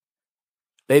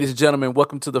Ladies and gentlemen,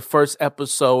 welcome to the first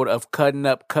episode of Cutting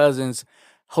Up Cousins,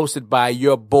 hosted by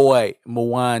your boy,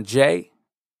 Mwan J.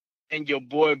 And your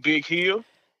boy, Big Hill.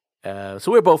 So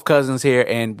we're both cousins here,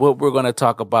 and what we're going to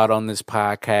talk about on this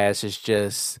podcast is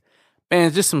just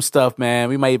some stuff, man.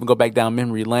 We might even go back down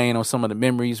memory lane on some of the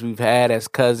memories we've had as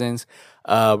cousins.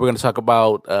 We're going to talk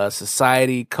about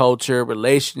society, culture,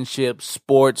 relationships,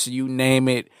 sports, you name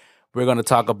it. We're going to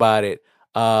talk about it.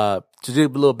 To do a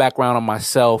little background on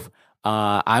myself,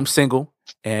 I'm single,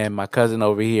 and my cousin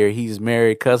over here, he's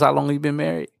married. Cuz, how long have you been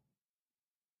married?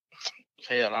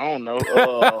 Hell, I don't know.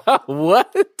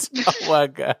 What? Oh, my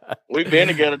God. We've been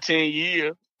together 10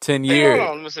 years. 10 years. Hold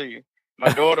on, let me see. My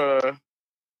daughter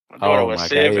Oh, was my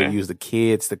 7. God. You use the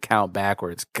kids to count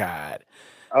backwards. God.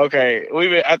 Okay,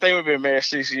 I think we've been married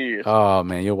 6 years. Oh,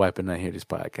 man, your wife not hear this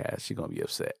podcast. She's going to be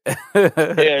upset.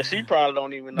 Yeah, she probably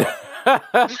don't even know.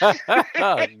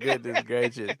 Oh, goodness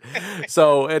gracious.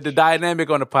 So the dynamic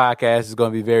on the podcast is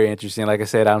going to be very interesting. Like I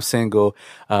said, I'm single.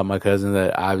 My cousin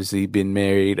obviously been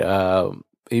married.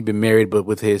 He's been married, but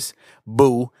with his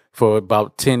boo for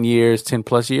about 10 years, 10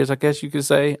 plus years, I guess you could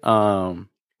say.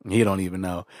 He don't even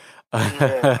know.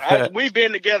 We've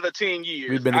been together 10 years.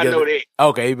 We've been together. I know that.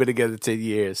 Okay, we've been together 10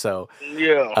 years. So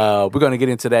yeah, we're going to get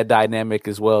into that dynamic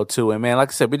as well, too. And, man, like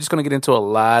I said, we're just going to get into a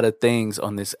lot of things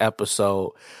on this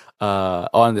episode,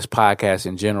 on this podcast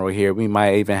in general here. We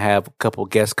might even have a couple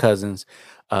guest cousins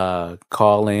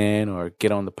call in or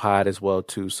get on the pod as well,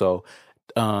 too. So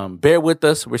bear with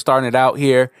us. We're starting it out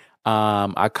here.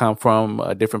 I come from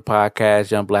a different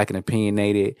podcast, Young Black and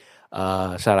Opinionated.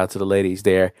 Shout out to the ladies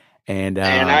there. And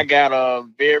I got a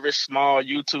very small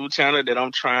YouTube channel that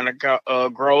I'm trying to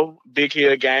grow, Big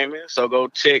Hill Gaming. So go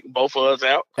check both of us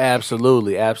out.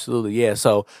 Absolutely, yeah.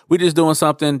 So we're just doing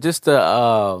something just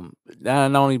to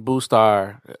not only boost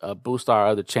our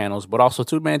other channels, but also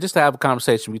too, man, just to have a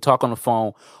conversation. We talk on the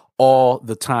phone all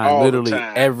the time, literally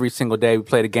every single day. We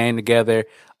play the game together.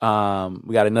 We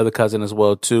got another cousin as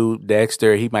well too,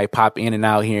 Dexter. He might pop in and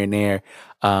out here and there.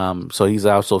 So he's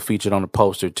also featured on the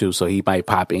poster too. So he might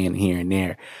pop in here and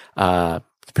there,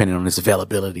 depending on his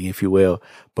availability, if you will.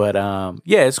 But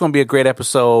yeah, it's gonna be a great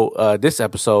episode. This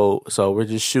episode. So we're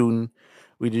just shooting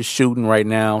right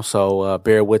now. So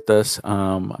bear with us.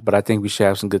 But I think we should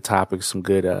have some good topics, some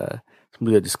good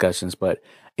discussions. But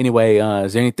anyway,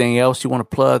 is there anything else you want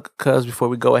to plug, Cuz, before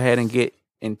we go ahead and get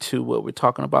into what we're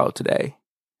talking about today?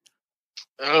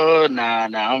 Nah,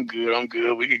 I'm good.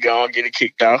 We could go and get it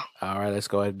kicked off. All right, let's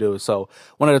go ahead and do it. So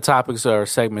one of the topics or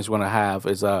segments we're going to have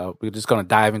is we're just going to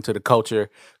dive into the culture,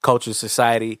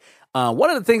 society. One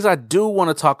of the things I do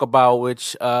want to talk about,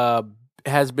 which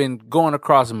has been going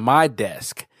across my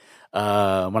desk, when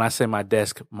I say my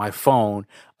desk, my phone,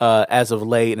 as of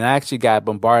late, and I actually got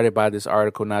bombarded by this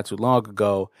article not too long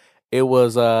ago. It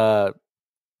was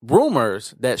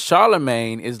rumors that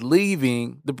Charlemagne is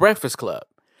leaving the Breakfast Club.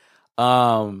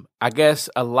 I guess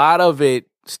a lot of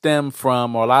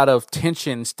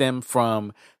tension stemmed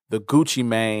from the Gucci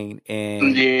Mane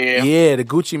and the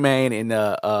Gucci Mane in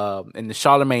the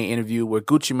Charlemagne interview where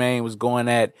Gucci Mane was going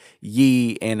at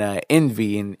Ye and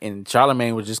Envy and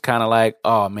Charlemagne was just kind of like,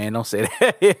 oh man, don't say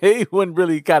that. He wasn't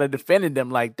really kind of defending them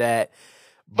like that.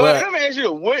 But let me ask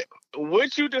you,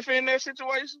 would you defend that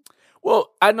situation?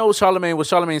 Well, I know what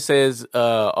Charlemagne says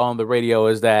on the radio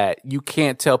is that you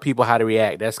can't tell people how to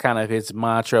react. That's kind of his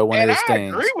mantra, one of his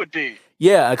things. I agree with that.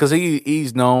 Yeah, because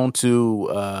he's known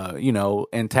to,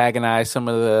 antagonize some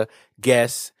of the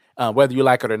guests, whether you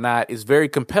like it or not. It's very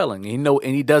compelling. And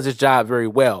he does his job very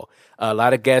well. A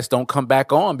lot of guests don't come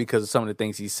back on because of some of the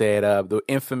things he said. The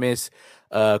infamous,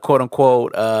 quote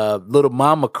unquote, little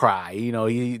mama cry.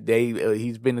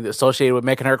 He's been associated with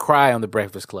making her cry on the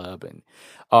Breakfast Club and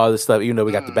all this stuff. Even though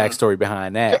we got the backstory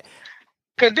behind that.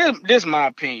 Because this is my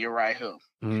opinion right here.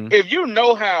 Mm-hmm. If you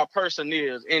know how a person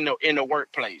is in the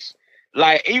workplace,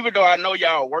 like even though I know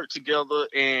y'all work together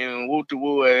and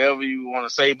woo-to-woo, whatever you want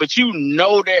to say, but you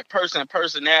know that person's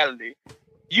personality,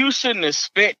 you shouldn't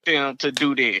expect them to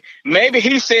do that. Maybe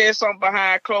he said something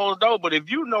behind closed door, but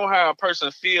if you know how a person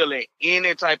feel in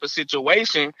any type of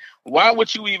situation, why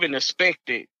would you even expect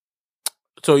it?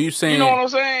 So you saying, you know what I'm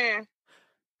saying?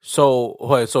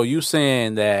 So you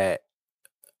saying that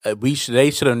they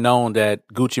should have known that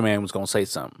Gucci Mane was gonna say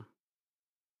something?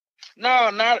 No,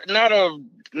 not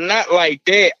like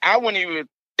that. I wouldn't even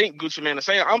think Gucci Mane to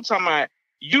say it. I'm talking about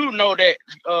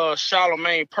that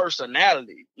Charlemagne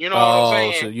personality. You know what I'm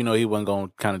saying? So he wasn't gonna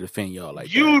kind of defend y'all like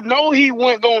that. You know he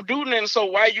wasn't gonna do nothing. So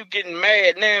why you getting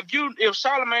mad now? If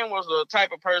Charlemagne was the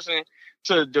type of person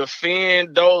to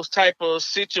defend those type of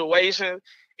situations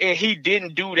and he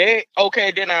didn't do that,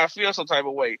 okay, then I feel some type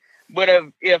of way. But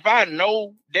if I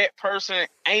know that person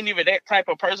ain't even that type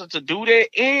of person to do that,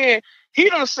 and he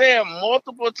done said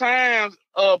multiple times,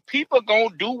 people gonna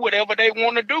do whatever they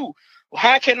want to do.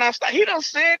 How can I stop? He done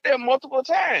said that multiple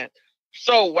times.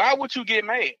 So why would you get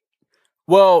mad?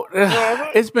 Well,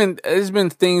 it's been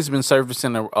things been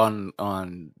surfacing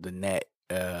on the net.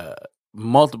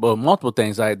 Multiple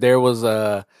things. Like there was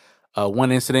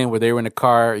one incident where they were in the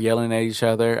car yelling at each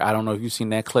other. I don't know if you've seen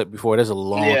that clip before. There's a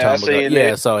long time ago.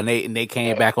 Yeah, so and they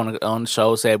came back on the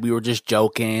show, said we were just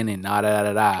joking and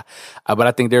da. But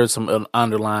I think there's some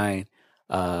underlying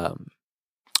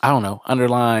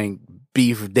underlying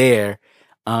beef there.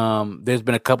 There's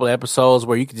been a couple of episodes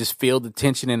where you can just feel the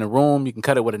tension in the room. You can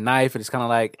cut it with a knife, and it's kind of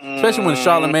like, especially when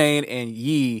Charlamagne and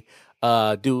Yee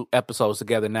do episodes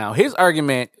together. Now, his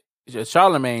argument,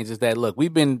 Charlamagne's, is that, look,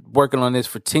 we've been working on this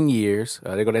for 10 years.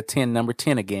 They go to number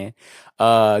 10 again.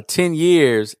 10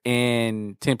 years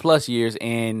and 10 plus years,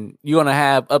 and you're going to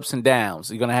have ups and downs.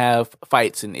 You're going to have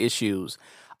fights and issues.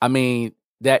 I mean,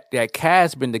 that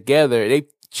cast been together. They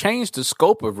changed the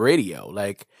scope of radio.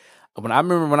 Like, when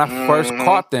I first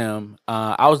caught them,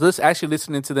 I was actually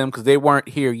listening to them because they weren't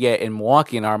here yet in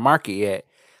Milwaukee in our market yet.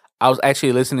 I was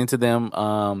actually listening to them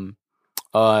on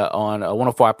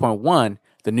 105.1,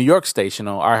 the New York station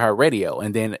on iHeartRadio.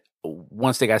 And then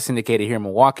once they got syndicated here in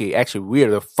Milwaukee, actually we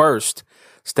are the first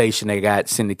station that got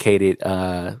syndicated,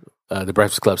 the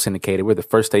Breakfast Club syndicated. We're the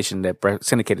first station that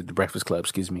syndicated the Breakfast Club,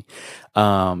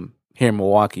 here in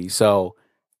Milwaukee. So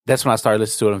that's when I started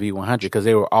listening to it on V100 because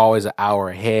they were always an hour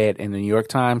ahead in the New York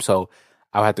time. So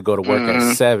I would have to go to work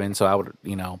at 7. So I would,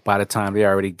 by the time they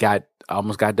already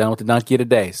almost got done with the donkey of the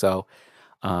day. So,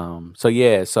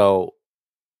 yeah. So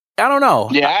I don't know.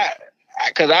 Yeah,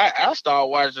 because I started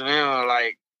watching them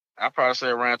like I probably say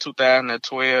around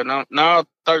 2012. No,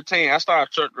 13. I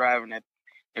started truck driving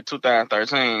in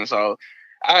 2013. So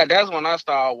that's when I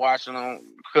started watching them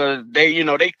because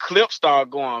they clips started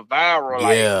going viral.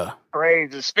 Like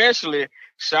crazy, especially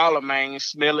Charlamagne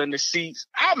smelling the seats.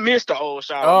 I miss the old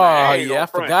Charlamagne. Oh yeah, I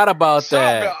forgot about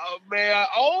that. Man,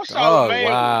 old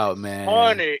Charlamagne was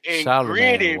funny and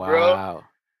gritty, bro.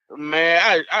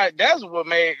 Man, I that's what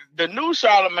made the new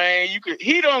Charlamagne.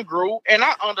 He done grew, and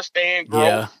I understand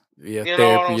growth. Yeah,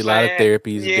 therapy, a lot of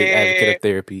therapy. He's a big advocate of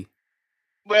therapy.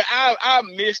 But I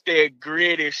miss that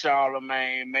gritty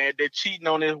Charlamagne, man. The cheating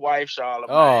on his wife, Charlamagne.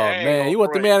 Oh man, you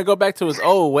want the man to go back to his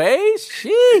old ways?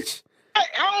 Sheesh. I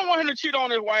don't want him to cheat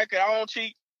on his wife because I don't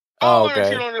cheat. I don't want him to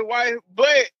cheat on his wife,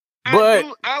 but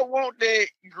I want that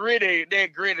gritty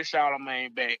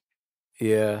Charlamagne back.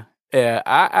 Yeah. Yeah,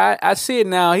 I see it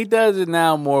now. He does it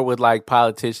now more with like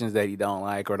politicians that he don't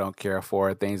like or don't care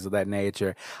for, things of that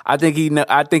nature. I think he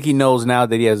knows now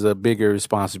that he has a bigger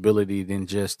responsibility than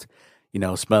just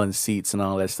smelling seats and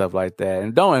all that stuff like that.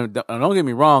 And don't get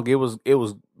me wrong, it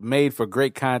was made for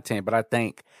great content, but I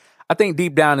think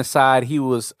deep down inside he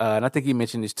was, and I think he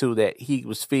mentioned this too, that he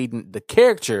was feeding the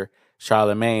character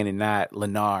Charlamagne and not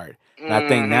Leonard. And I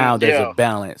think now there's a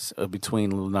balance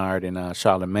between Leonard and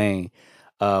Charlamagne.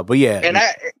 But yeah,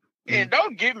 and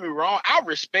don't get me wrong, I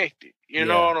respect it. You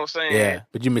know what I'm saying? Yeah,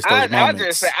 but you missed those moments. I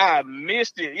just say I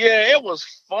missed it. Yeah, it was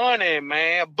funny,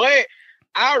 man. But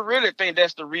I really think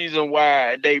that's the reason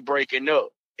why they breaking up.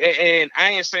 And I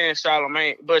ain't saying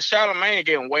Charlamagne, but Charlamagne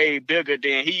getting way bigger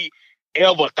than he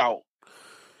ever thought.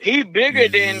 He bigger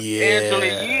than Angela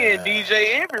Yee and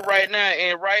DJ Envy right now.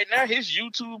 And right now his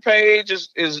YouTube page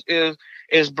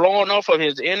is blowing up from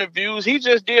his interviews. He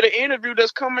just did an interview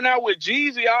that's coming out with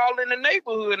Jeezy all in the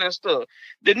neighborhood and stuff.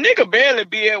 The nigga barely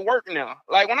be at work now.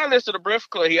 Like when I listen to the Breakfast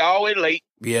Club, he always late.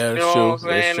 Yeah, you know what I'm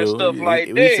saying? And stuff like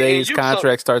that. We say his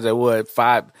contract starts at what,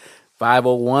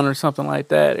 501 or something like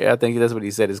that? Yeah, I think that's what he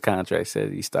said his contract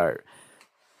said he start.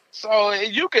 So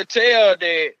you could tell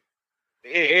that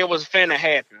it was finna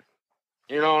happen.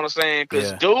 You know what I'm saying?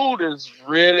 Because dude is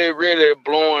really, really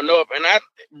blowing up. And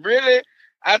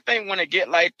I think when it get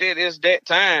like that, it's that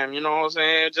time. You know what I'm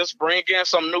saying? Just bring in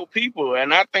some new people.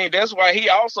 And I think that's why he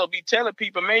also be telling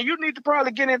people, man, you need to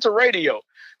probably get into radio.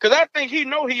 Because I think he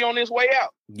know he on his way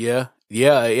out. Yeah.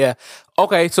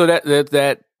 Okay, so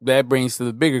that brings to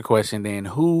the bigger question then.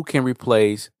 Who can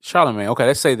replace Charlamagne? Okay,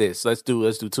 let's say this. Let's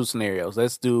do two scenarios.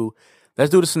 Let's do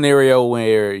the scenario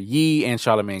where Yee and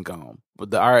Charlamagne gone.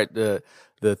 But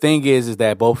the thing is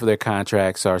that both of their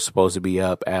contracts are supposed to be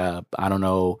up. I don't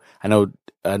know. I know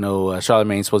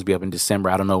Charlamagne's supposed to be up in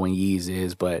December. I don't know when Yee's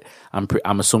is, but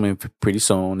I'm assuming pretty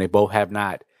soon. They both have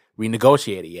not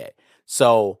renegotiated yet.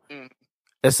 So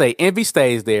let's say Envy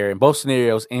stays there. In both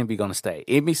scenarios, Envy gonna stay.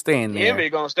 Envy staying there. Envy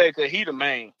gonna stay because he the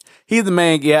main. He's the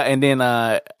main, yeah. And then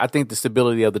I think the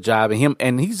stability of the job and him,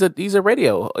 and he's a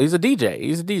DJ.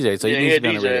 He's a DJ. So he needs to be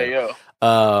on the radio.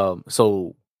 Yeah.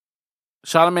 So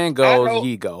Charlamagne goes,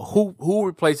 Yee go. Who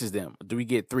replaces them? Do we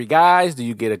get 3 guys? Do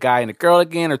you get a guy and a girl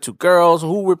again, or 2 girls?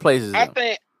 Who replaces them?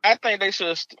 I think they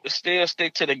should still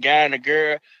stick to the guy and the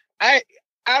girl. I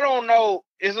don't know.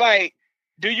 It's like,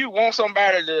 do you want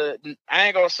somebody to, I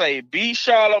ain't gonna say be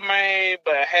Charlamagne,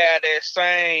 but have that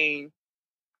same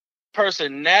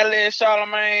personality as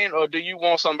Charlamagne, or do you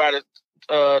want somebody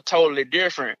totally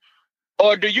different?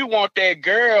 Or do you want that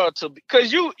girl to,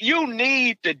 because you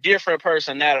need the different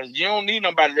personalities. You don't need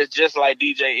nobody that's just like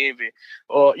DJ Envy,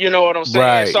 or you know what I'm saying?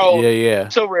 Right. So yeah.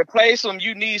 To replace them,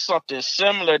 you need something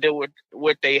similar to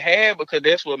what they had, because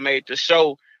that's what made the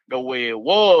show the way it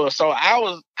was. So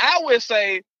I would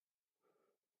say,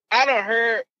 I done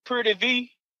heard Pretty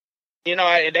V. You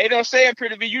know, they don't say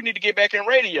Pretty V, you need to get back in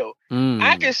radio.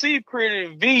 I can see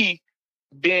Pretty V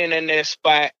being in that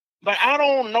spot, but I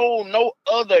don't know no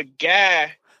other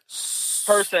guy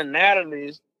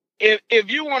personalities. If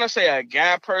you want to say a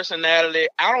guy personality,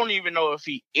 I don't even know if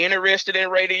he interested in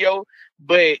radio,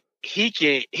 but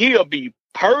he'll be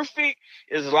perfect.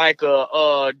 Is like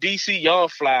a DC Young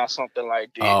Fly or something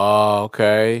like that. Oh,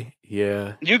 okay.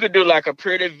 Yeah. You could do like a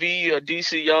Pretty V or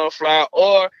DC Young Fly,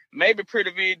 or maybe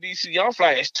Pretty V and DC Young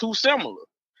Fly is too similar.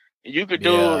 You could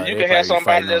have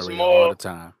somebody that's more all the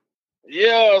time.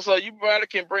 Yeah, so you probably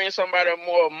can bring somebody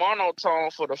more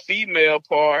monotone for the female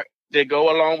part that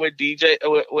go along with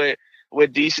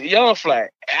with DC Young Fly.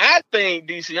 I think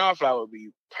DC Young Fly would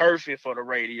be perfect for the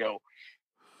radio.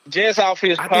 Just off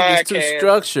his podcast. I think it's too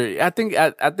structured. I think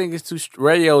it's too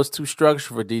radio is too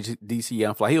structured for DC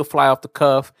Young Fly. He'll fly off the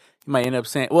cuff. He might end up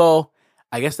saying, "Well,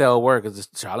 I guess that'll work." Because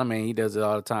Charlamagne, he does it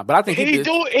all the time. But I think he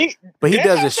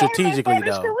does it strategically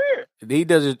though. He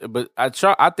does it, but I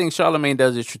think Charlamagne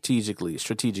does it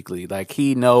strategically. Like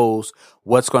he knows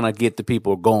what's gonna get the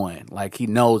people going. Like he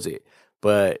knows it.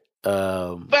 But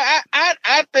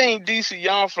I think DC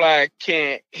Young Fly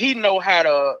he know how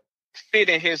to fit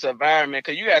in his environment,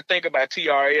 because you got to think about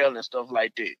TRL and stuff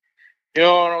like that. You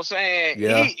know what I'm saying?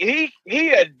 Yeah. He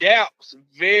adapts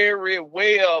very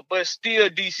well, but still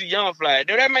DC Young Fly.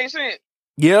 Does that make sense?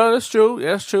 Yeah, that's true.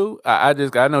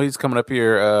 I know he's coming up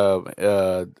here.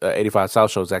 85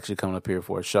 South Show is actually coming up here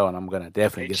for a show, and I'm gonna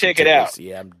definitely check it out.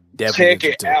 Yeah, I'm definitely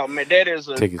check it out, man. That is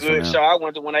a good show. I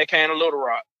went to when they came to Little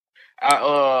Rock.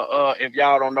 If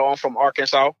y'all don't know, I'm from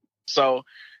Arkansas, so.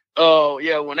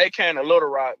 Yeah, when they came to Little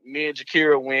Rock, me and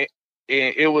Jakira went,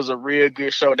 and it was a real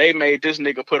good show. They made this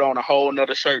nigga put on a whole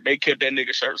nother shirt. They killed that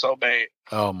nigga shirt so bad.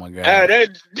 Oh my god!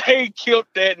 They killed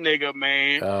that nigga,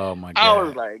 man. Oh my god! I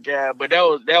was like, yeah, but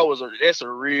that's a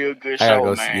real good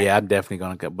show, man. Yeah, I'm definitely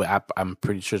gonna go, but I'm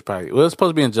pretty sure it's it's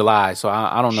supposed to be in July, so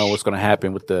I don't know what's gonna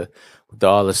happen with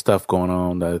all the stuff going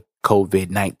on, the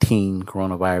COVID-19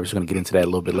 coronavirus. We're gonna get into that a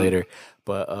little bit later,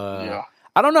 but yeah.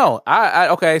 I don't know.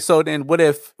 Okay. So then, what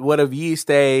if Yee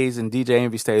stays and DJ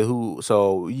Envy stays?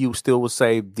 So you still would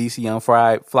say DC Young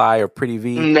Fly or Pretty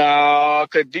V? No,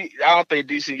 cause I don't think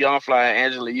DC Young Fly and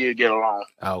Angela Yee get along.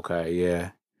 Okay.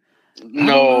 Yeah.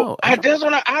 No, I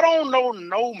don't know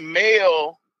no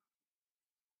male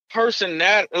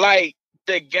personality like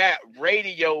that got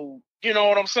radio. You know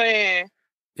what I'm saying?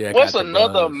 Yeah. What's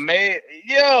another male?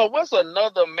 Yeah. What's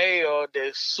another male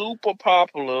that's super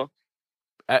popular?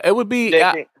 It would be.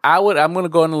 I'm going to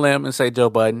go on the limb and say Joe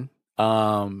Budden,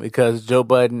 because Joe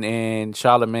Budden and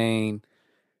Charlamagne,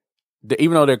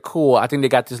 even though they're cool, I think they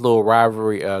got this little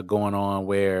rivalry going on.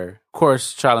 Where, of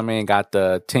course, Charlamagne got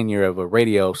the tenure of a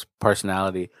radio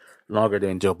personality longer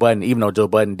than Joe Budden, even though Joe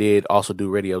Budden did also do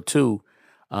radio too.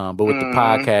 But with the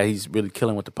podcast, he's really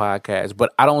killing with the podcast.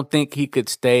 But I don't think he could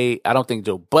stay. I don't think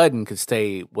Joe Budden could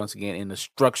stay once again in the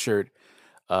structured.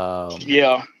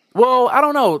 Yeah. Well, I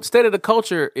don't know. State of the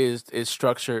Culture is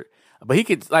structured, but he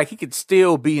could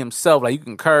still be himself. Like you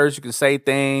can curse, you can say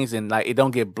things, and like it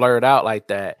don't get blurred out like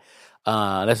that.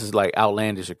 This is like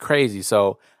outlandish or crazy.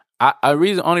 So only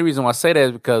reason why I say that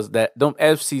is because them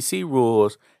FCC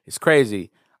rules is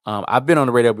crazy. I've been on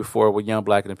the radio before with Young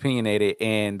Black and Opinionated,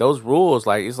 and those rules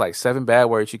it's like 7 bad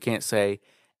words you can't say,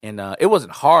 and it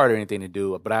wasn't hard or anything to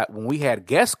do. But when we had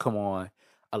guests come on.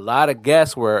 A lot of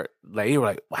guests were like,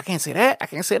 well, I can't say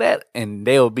that. And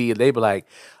they'll be like,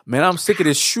 man, I'm sick of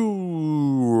this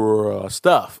shoe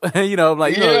stuff. like,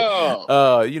 like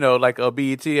a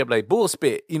BET, I'm like, bull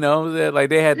spit, like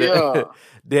they had to,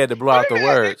 they had to blow out the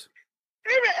words.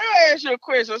 Let me ask you a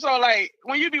question. So, like,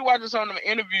 when you be watching some of them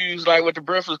interviews, like with the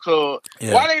Breakfast Club,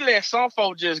 why they let some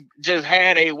folks just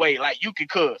have their way? Like, you can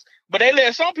cuss, but they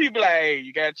let some people like, hey,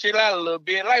 you gotta chill out a little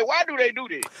bit. Like, why do they do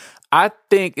this? I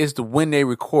think it's when they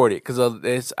record it, because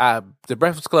it's the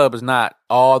Breakfast Club is not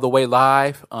all the way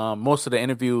live. Most of the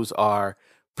interviews are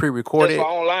pre-recorded. Just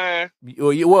for online?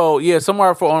 Well, yeah, some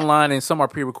are for online and some are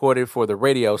pre-recorded for the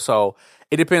radio. So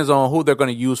it depends on who they're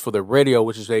going to use for the radio,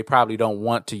 which is they probably don't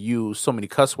want to use so many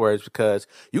cuss words because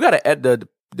you got to edit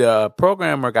the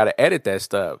programmer got to edit that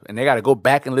stuff and they got to go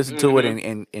back and listen to it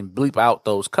and bleep out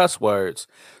those cuss words.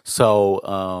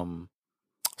 So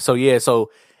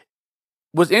so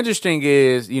what's interesting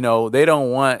is, they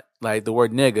don't want like the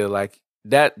word nigga, like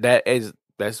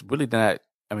that's really not,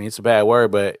 I mean, it's a bad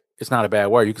word, but it's not a bad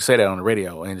word. You can say that on the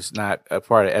radio and it's not a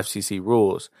part of FCC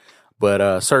rules.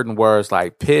 But certain words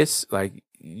like piss, like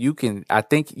I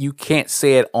think you can't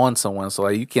say it on someone. So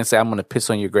like you can't say I'm going to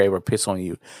piss on your grave or piss on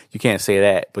you. You can't say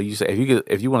that. But you say,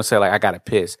 if you want to say like I got to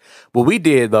piss. What we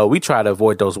did though, we try to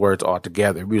avoid those words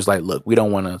altogether. We was like, look, we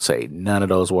don't want to say none of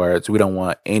those words. We don't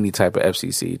want any type of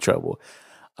FCC trouble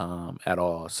at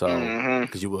all. So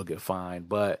because you will get fined.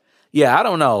 But yeah, I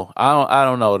don't know. I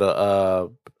don't know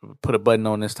to put a button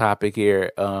on this topic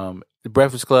here. The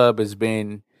Breakfast Club has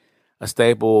been a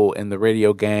staple in the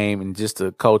radio game and just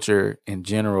the culture in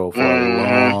general for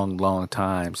a long, long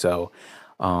time. So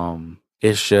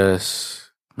it's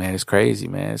just, man, it's crazy,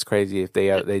 man. It's crazy if they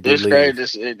do it's leave.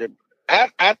 Crazy.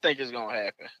 I think it's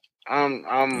gonna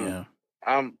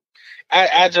happen.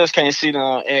 I just can't see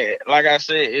them. And like I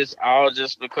said, it's all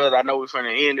just because I know we're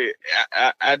finna end it.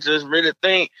 I just really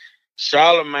think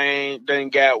Charlamagne done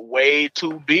got way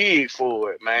too big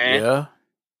for it, man.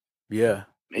 Yeah.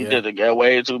 He just got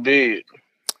way too big.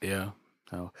 Yeah.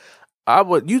 So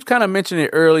you kind of mentioned it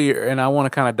earlier, and I want to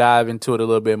kind of dive into it a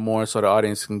little bit more so the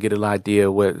audience can get an idea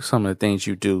of what some of the things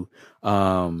you do.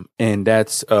 And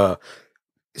that's the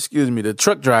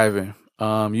truck driving.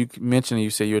 You mentioned, you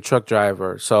said you're a truck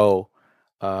driver. So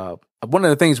one of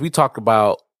the things we talked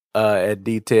about at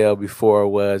detail before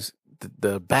was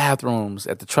the bathrooms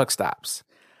at the truck stops.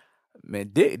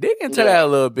 Man, dig into that a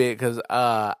little bit because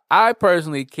I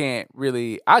personally can't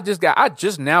really. I just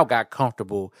now got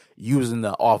comfortable using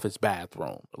the office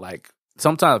bathroom. Like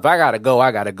sometimes if I gotta go,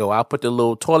 I'll put the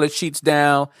little toilet sheets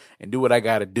down and do what I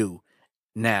gotta do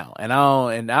now. And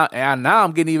now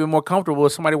I'm getting even more comfortable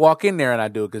if somebody walk in there and I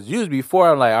do it because usually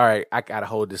before I'm like, all right, I gotta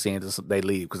hold this in until they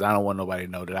leave because I don't want nobody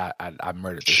to know that I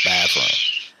murdered this bathroom.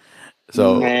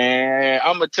 So, man,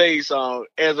 I'm gonna tell you something.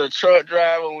 As a truck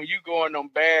driver, when you go in them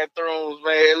bathrooms,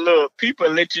 man, look, people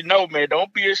let you know, man.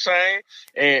 Don't be ashamed.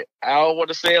 And I don't want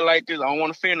to say it like this. I don't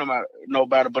want to offend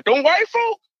nobody, but them white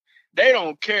folk, they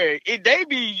don't care. They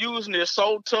be using it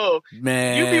so tough.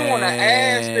 Man, you be want to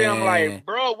ask them, like,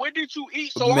 bro, what did you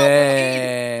eat? So man, I want to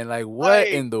eat it. Like what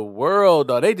in the world,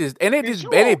 though? They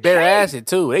bare ass it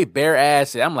too. They bare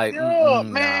ass it. I'm like,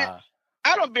 man. Nah.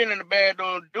 I done been in the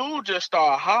bathroom, dude just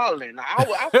started hollering.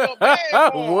 I felt bad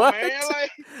for him, man.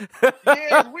 Like,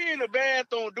 yes, we in the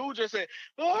bathroom, dude just said,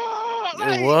 oh,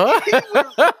 like, what?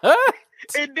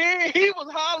 And then he was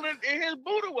hollering, and his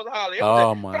booty was hollering.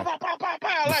 Oh my! Like,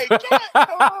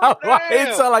 why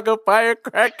it sound like a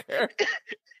firecracker?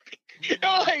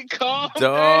 Like, calm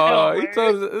down, man.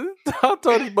 I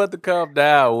told his butt to calm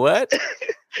down. What?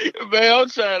 Man, I'm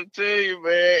trying to tell you,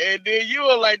 man. And then you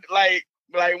were like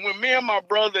when me and my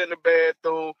brother in the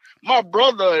bathroom, my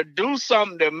brother do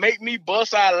something to make me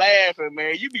bust out laughing,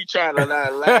 man. You be trying to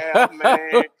not laugh,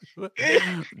 man.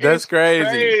 That's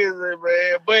crazy,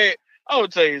 man. But I'm gonna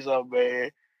tell you something,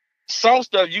 man. Some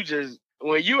stuff you just,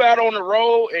 when you out on the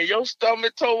road and your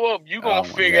stomach toe up, you gonna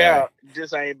figure out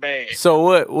this ain't bad. So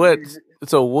what?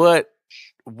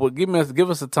 Well, give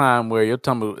us a time where your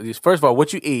stomach. First of all,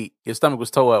 what you eat, your stomach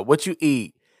was toe up. What you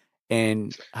eat,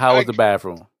 and how was the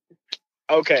bathroom?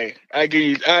 Okay, I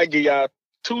give y'all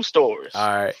two stories. All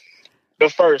right. The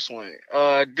first one,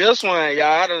 this one, y'all,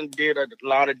 I done did a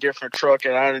lot of different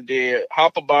trucking. I done did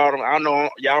hopper bottom. I know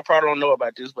y'all probably don't know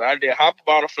about this, but I did hopper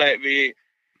bottom, flatbed,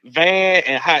 van,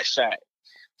 and hot shot.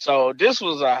 So this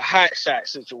was a hot shot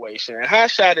situation. And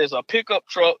hot shot is a pickup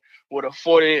truck with a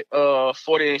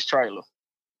 40-inch trailer.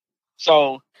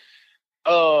 So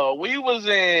we was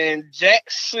in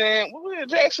Jackson. What was in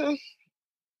Jackson?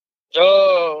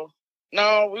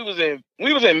 No, we was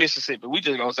in Mississippi. We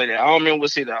just gonna say that. I don't remember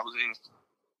what city I was in.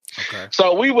 Okay.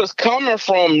 So we was coming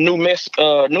from New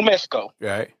Mexico.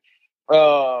 Right.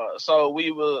 So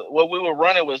we were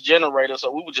running was generators,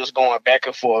 so we were just going back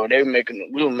and forth. We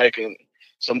were making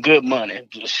some good money.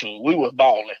 We was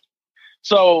balling.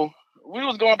 So we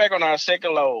was going back on our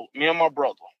second load, me and my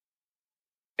brother.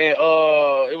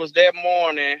 And it was that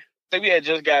morning. I think we had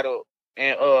just got up.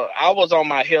 And I was on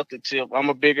my healthy tip. I'm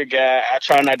a bigger guy. I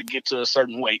try not to get to a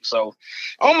certain weight. So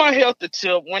on my healthy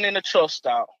tip, went in the truck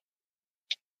stop.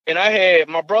 And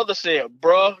my brother said,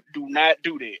 bruh, do not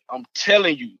do that. I'm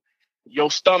telling you,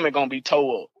 your stomach gonna be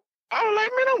tore up. I was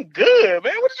like, man, I'm good,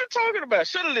 man. What are you talking about?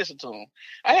 Should have listened to him.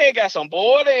 I had got some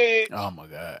boiled eggs. Oh my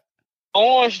God.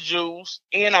 Orange juice,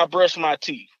 and I brushed my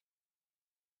teeth.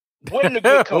 Wasn't a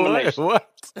good combination. What?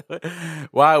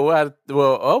 Why? Well,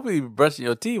 hopefully brushing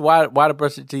your teeth. Why the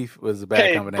brushing teeth was a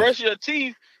bad combination? Brush your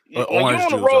teeth. When you're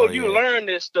on the road, you learn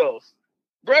this stuff.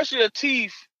 Brush your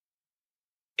teeth.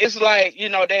 It's like,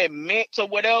 that mint or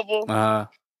whatever.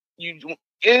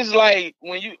 It's like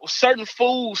when certain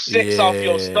food sits off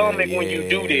your stomach when you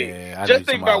do that. Just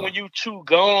think about when you chew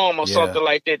gum or something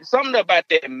like that. Something about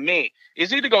that mint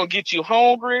is either gonna get you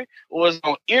hungry or it's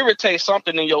gonna irritate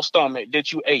something in your stomach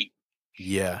that you ate.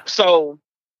 Yeah. So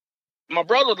my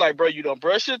brother was like, bro, you don't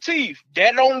brush your teeth.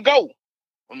 That don't go.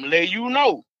 I'm gonna let you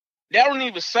know. That don't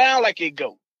even sound like it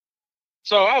go.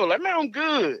 So I was like, man, I'm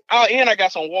good. Oh, and I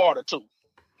got some water too.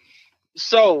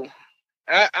 So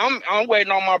I'm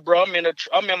waiting on my bro. I'm in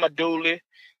my dually,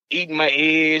 eating my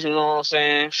eggs, you know what I'm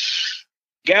saying?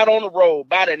 Got on the road.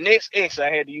 By the next exit,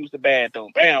 I had to use the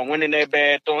bathroom. Bam, went in that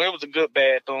bathroom. It was a good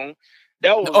bathroom.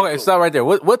 That was okay, stop right there.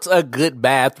 What's a good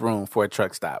bathroom for a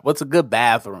truck stop? What's a good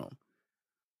bathroom?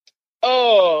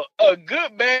 A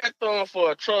good bathroom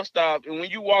for a truck stop, and when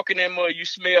you walk in that mud, you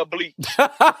smell bleach.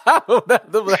 That's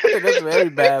very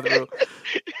bathroom.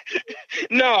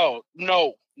 No.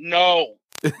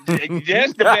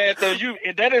 That's the bathroom.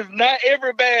 That is not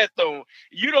every bathroom.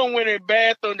 You don't want a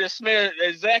bathroom that smells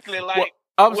exactly like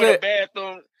a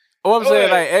bathroom. I'm saying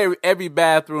like every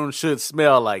bathroom should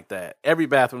smell like that. Every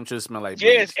bathroom should smell like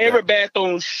bleach. Yes, every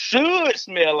bathroom should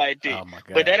smell like that. Oh my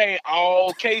God. But that ain't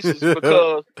all cases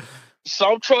because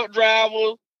some truck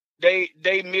drivers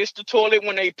they miss the toilet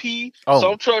when they pee.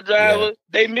 Some truck drivers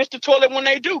they miss the toilet when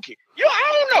they duke it.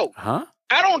 I don't know. Huh?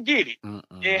 I don't get it.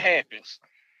 It happens.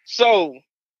 So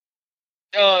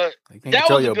that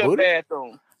was a good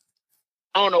bathroom.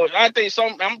 I don't know. I think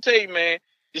I'm gonna tell you, man.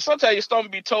 Sometimes your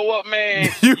stomach be tore up, man.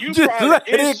 you just probably let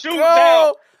it shoots go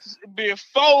out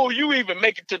before you even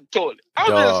make it to the toilet. I'm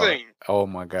just saying. Oh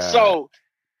my God. So,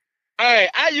 all right,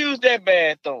 I used that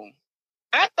bathroom.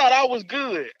 I thought I was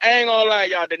good. I ain't gonna lie,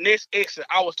 y'all. The next exit,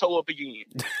 I was tore up again.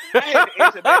 I had to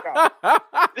exit back out.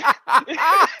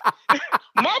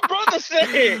 My brother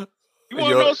said, "You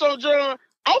want to know something, John?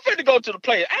 I'm finna go to the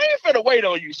place. I ain't finna wait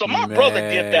on you." So my brother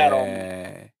dipped out on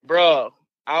me, bro.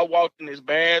 I walked in this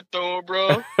bathroom,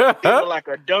 bro. It was like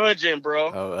a dungeon,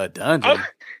 bro. Oh, a dungeon,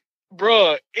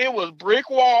 bro. It was brick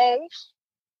walls,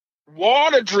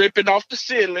 water dripping off the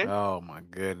ceiling. Oh my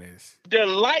goodness. The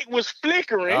light was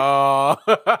flickering. Oh,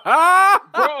 bro,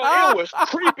 it was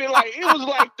creepy. Like it was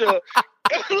like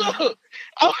look.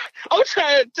 I'm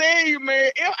trying to tell you,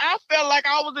 man. I felt like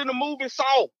I was in the movie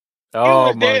Saw. Oh,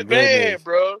 it was that bad,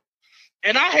 bro.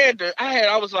 And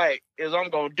I was like, is I'm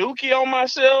gonna dookie on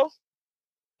myself,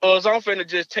 or is I'm finna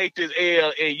just take this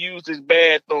L and use this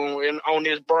bathroom on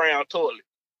this brown toilet?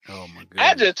 Oh my God!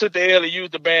 I just took the L and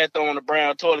used the bathroom on the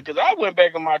brown toilet because I went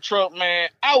back in my truck, man.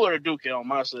 I would have dookie on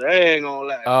myself. I ain't gonna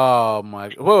lie. Oh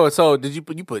my! Well, so did you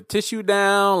put tissue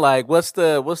down? Like, what's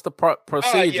the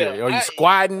procedure? Yeah. Are you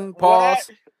squatting?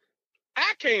 Pause.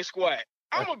 I can't squat.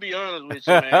 I'm gonna be honest with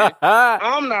you, man.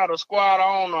 I'm not a squatter.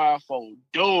 I don't know how to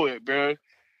do it, bro.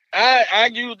 I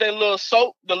used that little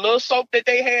soap, the little soap that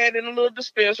they had in the little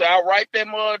dispenser. I wipe that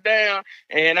mud down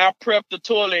and I prepped the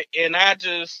toilet and I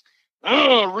just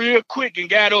real quick and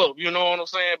got up. You know what I'm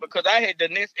saying? Because I had the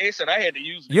next exit. I had to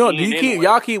use it. Do you keep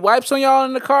y'all keep wipes on y'all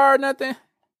in the car or nothing?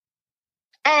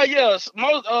 Oh yes,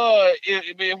 most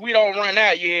if we don't run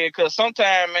out, because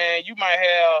sometimes, man, you might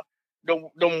have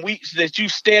them weeks that you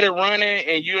steady running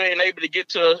and you ain't able to get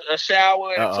to a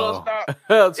shower and a truck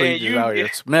stop. So you out here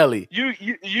smelly. You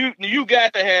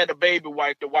got to have the baby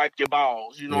wipe to wipe your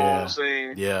balls. You know what I'm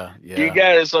saying? Yeah. You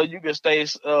got it so you can stay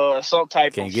some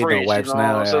type Can't of get fresh. No wipes you know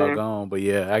now. What I'm gone, but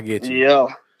yeah, I get you. Yeah.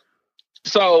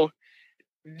 So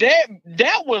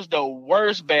that was the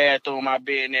worst bathroom I've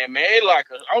been in, man.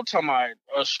 I'm talking about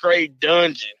a straight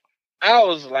dungeon. I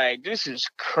was like, this is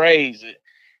crazy.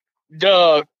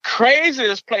 The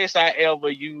craziest place I ever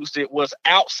used it was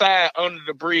outside under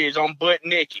the bridge on Butt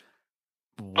Naked.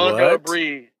 What? Under a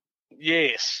bridge.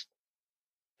 Yes.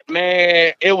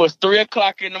 Man, it was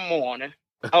 3:00 in the morning.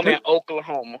 I'm in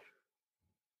Oklahoma.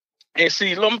 And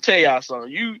see, let me tell y'all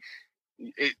something.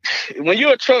 When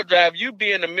you're a truck driver, you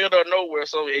be in the middle of nowhere.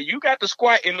 So you got to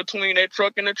squat in between that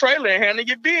truck and the trailer and handle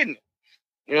your business.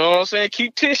 You know what I'm saying?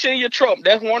 Keep tissue in your truck.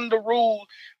 That's one of the rules.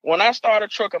 When I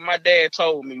started trucking, my dad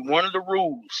told me one of the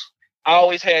rules. I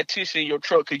always had tissue in your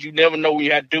truck because you never know when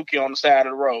you had dookie on the side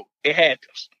of the road. It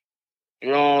happens.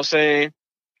 You know what I'm saying?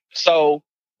 So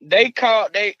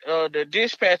the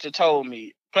dispatcher told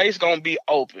me place gonna be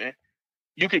open.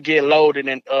 You could get loaded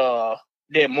in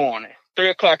that morning,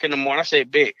 3:00 in the morning. I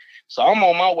said bet. So I'm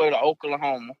on my way to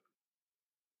Oklahoma.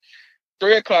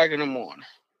 3:00 in the morning.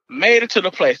 Made it to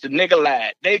the place. The nigga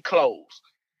lied. They closed.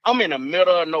 I'm in the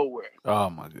middle of nowhere. Oh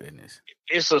my goodness.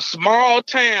 It's a small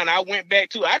town I went back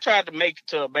to. I tried to make it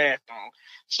to a bathroom.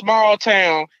 Small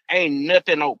town, ain't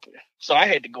nothing open. So I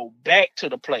had to go back to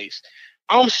the place.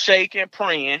 I'm shaking,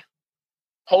 praying,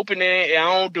 hoping that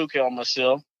I don't duke on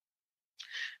myself.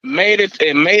 Made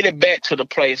it back to the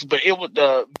place, but it was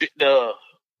the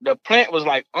plant was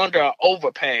like under an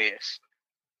overpass.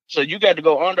 So you got to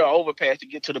go under an overpass to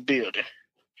get to the building.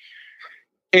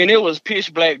 And it was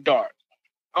pitch black dark.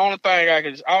 And I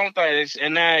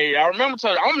remember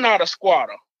telling you, I'm not a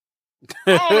squatter.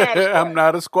 I'm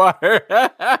not a squatter.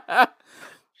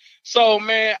 So,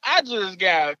 man, I just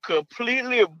got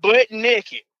completely butt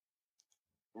naked.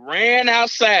 Ran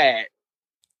outside.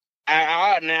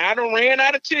 I done ran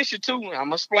out of tissue, too. I'm going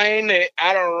to explain that.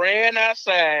 I done ran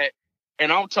outside.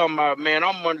 And I'm talking about, man,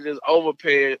 I'm under this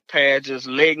overpass, just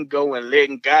letting go and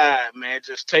letting God, man,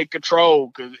 just take control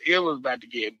because it was about to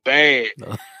get bad.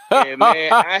 And,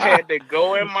 man, I had to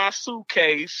go in my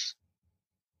suitcase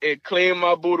and clean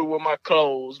my booty with my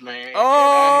clothes, man.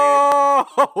 Oh,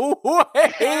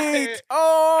 wait.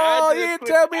 You didn't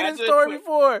tell me this story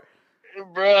before.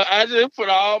 Bro, I just put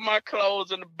all my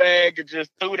clothes in the bag and just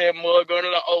threw that mug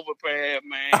under the overpass,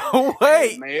 man.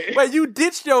 Wait, you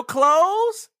ditched your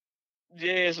clothes?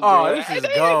 Yes, bro. Oh, this is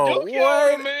gold.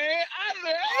 What? Man.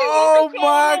 Oh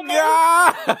my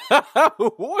God!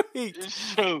 Wait,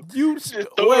 you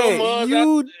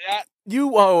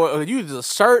use a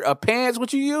shirt, a pants?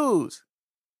 What you use?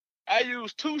 I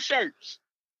used 2 shirts.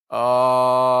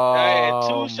 Oh, I had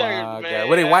 2 shirts, man. God.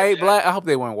 Were they white, black? I hope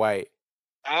they weren't white.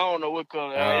 I don't know what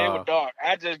color. They were dark.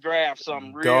 I just grabbed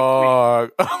something real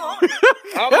quick.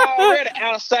 I'm already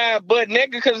outside butt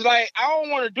naked because, like, I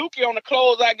don't want to dookie on the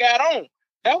clothes I got on.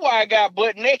 That's why I got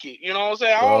butt naked. You know what I'm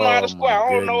saying? I don't know how to squat.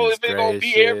 I don't know if it's going to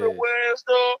be everywhere and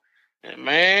stuff. And,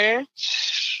 man.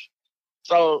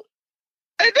 So,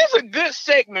 hey, this is a good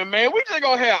segment, man. We just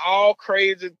going to have all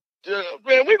crazy.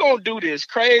 Man, we're going to do this.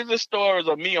 Crazy stories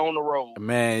of me on the road.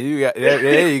 Man, you got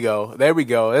there you go. There we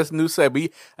go. That's a new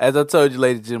segment. As I told you,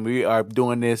 ladies and gentlemen, we are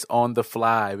doing this on the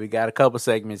fly. We got a couple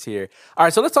segments here. All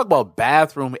right, so let's talk about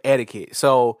bathroom etiquette.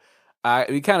 So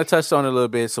we kind of touched on it a little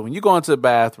bit. So when you go into the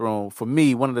bathroom, for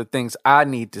me, one of the things I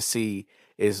need to see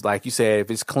is, like you said, if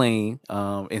it's clean.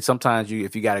 And sometimes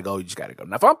if you got to go, you just got to go.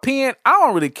 Now, if I'm peeing, I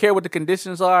don't really care what the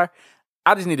conditions are.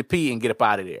 I just need to pee and get up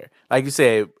out of there. Like you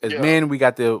said, as men, we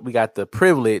got the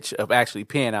privilege of actually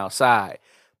peeing outside.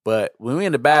 But when we're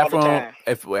in the bathroom,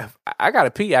 if I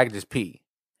gotta pee, I can just pee.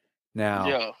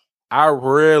 Now, I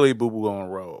rarely boo-boo on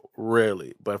the road,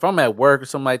 really. But if I'm at work or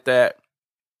something like that,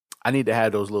 I need to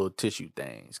have those little tissue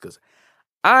things because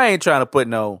I'm not trying to put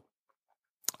no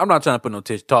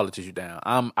toilet tissue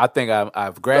down. I think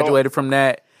I've graduated from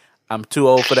that. I'm too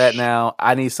old for that now.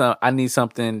 I need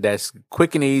something that's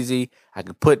quick and easy. I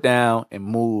can put down and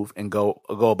move and go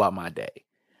about my day.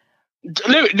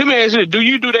 Let me ask you: do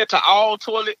you do that to all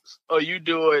toilets, or you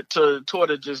do it to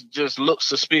toilet just look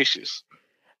suspicious?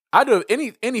 I do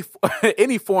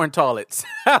any foreign toilets,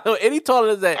 any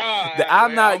toilets that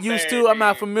I'm not used to, I'm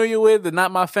not familiar with, they're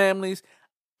not my family's.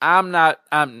 I'm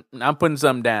putting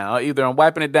something down. Either I'm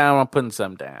wiping it down or I'm putting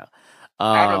something down.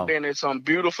 I've been in some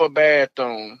beautiful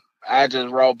bathroom. I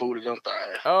just raw booted them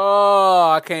things. Oh,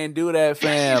 I can't do that,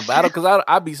 fam. But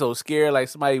I'd be so scared. Like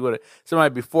somebody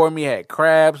before me had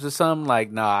crabs or something.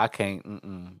 Like, nah, I can't.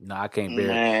 No, I can't bear.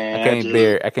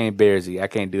 Man, I can't bear Z. I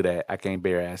can't do that. I can't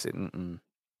bear acid.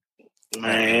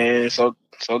 Man, so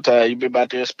sometimes you be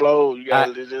about to explode. You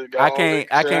gotta just go.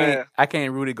 I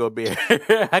can't Rudy Gobert.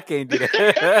 I can't do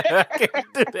that. I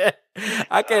can't do that.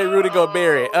 I can't Rudy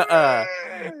Gobert.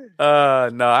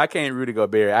 No, I can't Rudy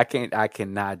Gobert. I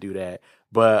cannot do that.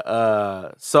 But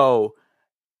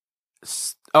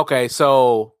okay,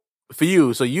 so for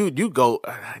you, so you go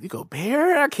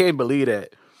Bear? I can't believe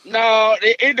that. No,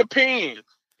 it depends.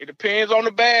 It depends on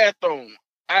the bathroom.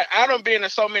 I done been in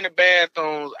so many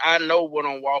bathrooms, I know what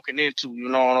I'm walking into, you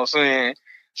know what I'm saying?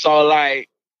 So, like,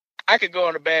 I could go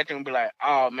in the bathroom and be like,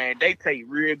 oh, man, they take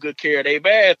real good care of their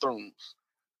bathrooms.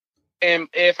 And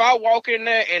if I walk in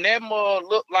there and that mug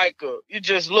look like you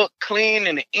just look clean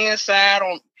and the inside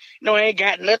ain't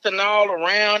got nothing all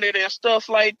around it and stuff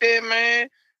like that, man,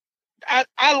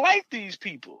 I like these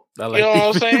people. I like you know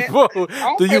what I'm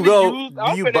saying? Do you go?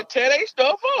 I'm gonna tear their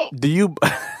stuff up. Do you?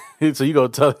 So you go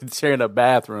sharing a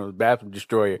bathroom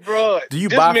destroyer, bro? Do you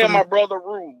this buy me from and my brother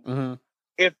rule? Mm-hmm.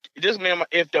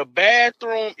 If the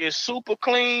bathroom is super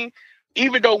clean,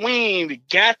 even though we ain't even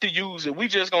got to use it, we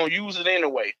just gonna use it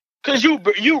anyway. Cause you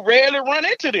rarely run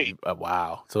into them.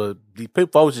 Wow. So these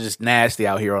folks are just nasty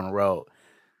out here on the road.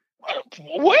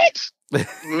 What?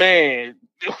 Man,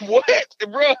 what,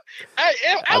 bro?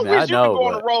 I wish you could go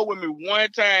on the road with me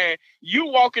one time. You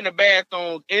walk in the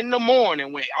bathroom in the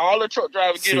morning when all the truck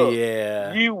drivers get up.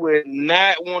 Yeah. You would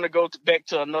not want to go back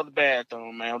to another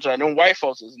bathroom, man. I'm trying. Them white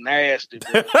folks is nasty,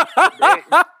 bro.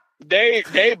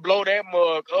 they blow that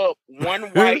mug up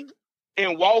one wipe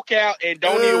and walk out and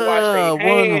don't even wash their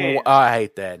hands. I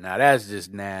hate that. Now that's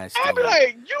just nasty. I be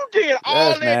like, you did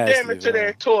all that nasty, damage to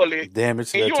that toilet.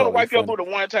 Damage to and that you want to wipe your booty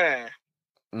one time.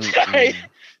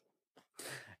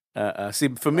 See,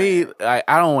 for me, I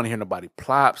don't want to hear nobody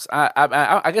plops.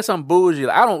 I guess I'm bougie.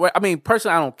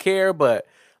 Personally, I don't care, but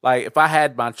like if I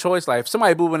had my choice, like if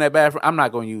somebody boob in that bathroom, I'm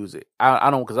not going to use it. I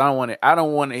don't because I don't want it. I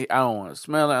don't want to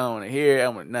smell it. I don't want to hear it. I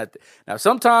don't want nothing. Now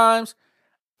sometimes,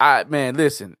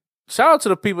 listen. Shout out to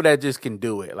the people that just can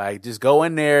do it. Like just go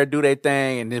in there, do their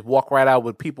thing, and just walk right out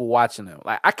with people watching them.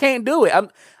 Like I can't do it.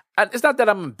 It's not that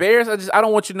I'm embarrassed. I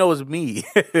don't want you to know it's me.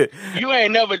 You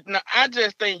ain't never. I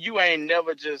just think you ain't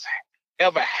never just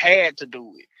ever had to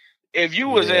do it. If you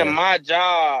was in my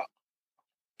job,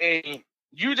 and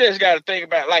you just got to think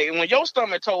about like when your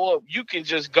stomach toe up, you can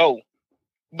just go.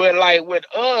 But like with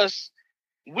us,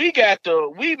 we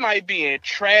might be in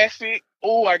traffic.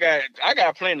 Oh, I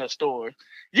got plenty of stories.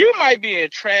 You might be in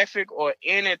traffic or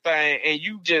anything, and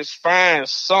you just find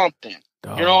something.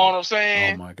 You know what I'm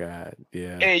saying? Oh my God,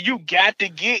 yeah. And you got to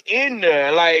get in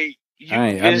there, like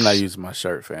I'm not using my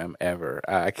shirt, fam. Ever,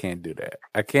 I can't do that.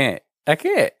 I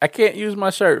can't use my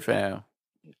shirt, fam.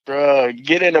 Bro,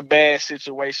 get in a bad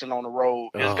situation on the road.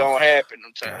 It's gonna happen.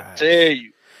 I'm trying to tell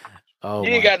you.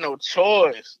 You ain't got no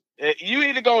choice. You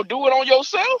either gonna do it on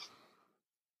yourself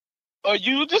or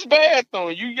use this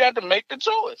bathroom. You got to make the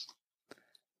choice.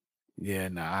 Yeah,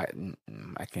 no, I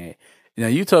can't. You know,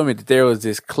 you told me that there was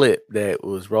this clip that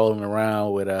was rolling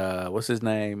around with what's his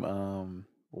name?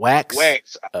 Wax.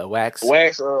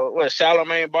 What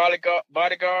Charlemagne bodyguard?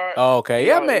 Oh, okay.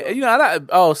 Yeah,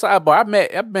 sidebar.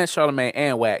 I met Charlemagne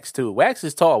and Wax too. Wax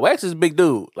is tall. Wax is a big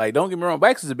dude. Like, don't get me wrong,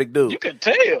 Wax is a big dude. You can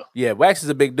tell. Yeah, Wax is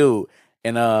a big dude.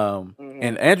 And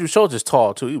and Andrew Schultz is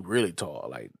tall too. He's really tall.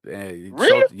 Like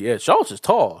really? Schultz is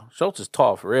tall. Schultz is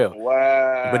tall for real.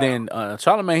 Wow. But then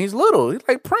Charlemagne, he's little. He's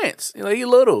like Prince. You know, he's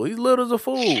little. He's little as a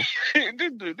fool. this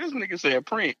nigga said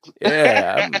Prince.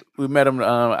 Yeah, we met him.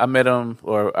 I met him,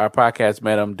 or our podcast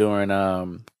met him during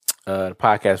the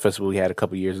podcast festival we had a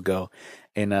couple years ago.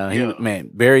 And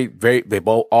very, very. They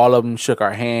all of them shook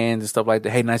our hands and stuff like that.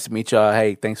 Hey, nice to meet y'all.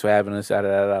 Hey, thanks for having us.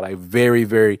 Like very,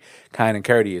 very kind and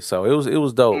courteous. So it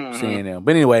was dope seeing them.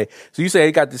 But anyway, so you say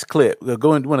you got this clip.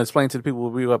 Go and want to explain to the people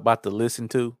what we were about to listen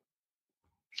to.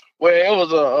 Well, it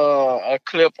was a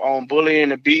clip on Bully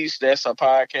and the Beast. That's a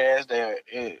podcast that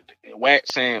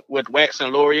Wax and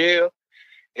L'Oreal,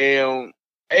 and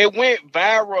it went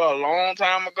viral a long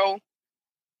time ago.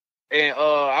 And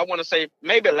I want to say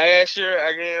maybe last year,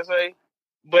 I can say,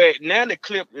 but now the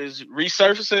clip is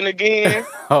resurfacing again.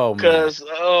 Because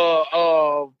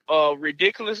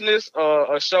Ridiculousness,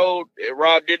 a show that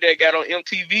Rob did that got on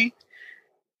MTV.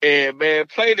 And man,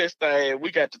 play this thing. We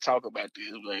got to talk about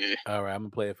this, man. All right, I'm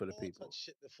gonna play it for the people.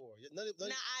 Shit before. No,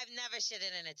 I've never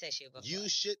shitted in a tissue before.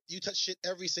 You touch shit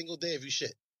every single day if you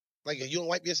shit. Like, you don't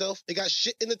wipe yourself? It got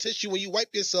shit in the tissue when you wipe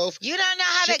yourself. You don't know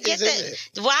how to get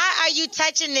the... Why are you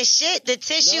touching the shit? The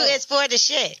tissue is for the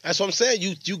shit. That's what I'm saying.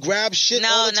 You grab shit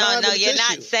all the time. No, you're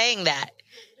not saying that.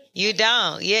 You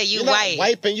don't. Yeah, you're wipe. Not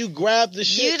wiping, you grab the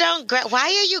shit. You don't grab... Why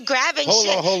are you grabbing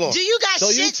shit? Hold on. Do you got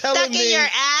shit stuck in your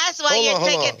ass while you're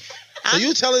taking... So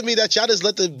you telling me that y'all just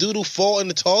let the doodle fall in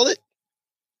the toilet?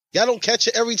 Y'all don't catch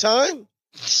it every time?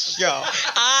 Yo.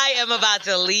 I am about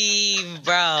to leave,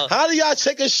 bro. How do y'all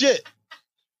take a shit?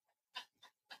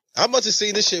 I must have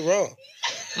seen this shit wrong.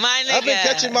 My nigga. I've been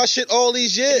catching my shit all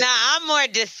these years. Nah, I'm more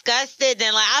disgusted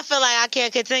than I feel like I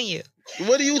can't continue.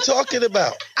 What are you talking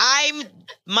about?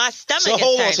 My stomach so is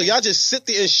hold turning. on, so y'all just sit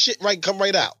there and shit come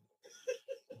right out.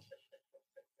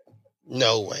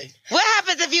 No way. What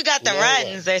happens if you got the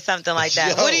runs or something like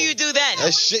that? What do you do then?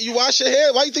 That shit, you wash your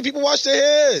hands. Why do you think people wash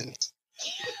their hands?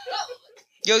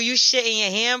 Yo, you shit in your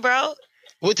hand, bro?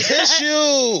 With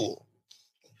tissue.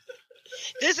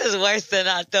 This is worse than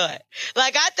I thought.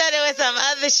 Like, I thought it was some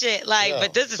other shit. Like,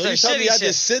 but this is some shitty shit. I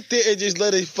just sit there and just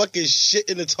let it fucking shit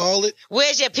in the toilet?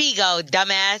 Where's your pee go,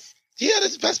 dumbass? Yeah,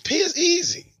 that's pee is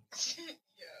easy.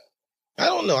 I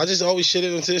don't know. I just always shit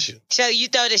in the tissue. So you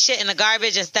throw the shit in the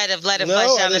garbage instead of let it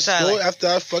flush down the toilet? After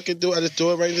I fucking do it, I just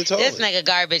throw it right in the toilet. This nigga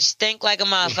garbage stink like a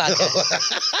motherfucker.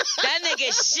 That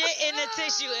nigga shit in the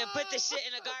tissue and put the shit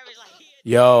in the garbage like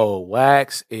Yo,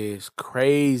 Wax is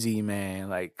crazy, man.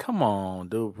 Like, come on,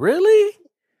 dude. Really?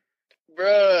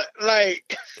 Bruh,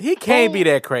 like... He can't be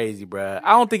that crazy, bruh.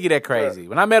 I don't think he that crazy.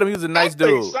 When I met him, he was a nice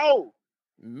dude. Think so.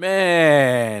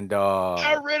 Man, dog.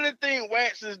 I really think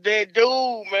Wax is that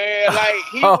dude, man. Like,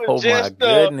 he was just... Oh,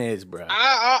 my goodness, bro.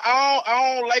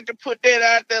 I don't like to put that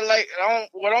out there. Like,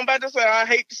 what I'm about to say, I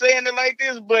hate saying it like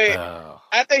this, but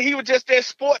I think he was just that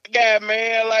sport guy,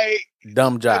 man. Like...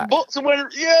 Dumb jock.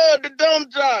 The dumb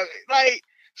jock. Like,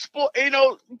 sport,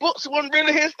 books wasn't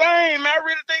really his thing, man. I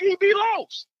really think he'd be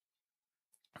lost.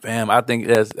 Fam, I think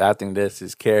that's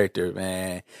his character,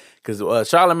 man. Because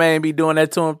Charlemagne be doing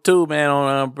that to him too, man,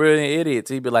 on Brilliant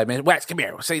Idiots. He'd be like, man, Wax, come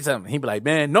here, say something. He'd be like,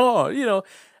 man, no,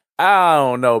 I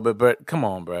don't know, but come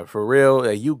on, bro. For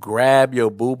real, you grab your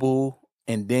boo-boo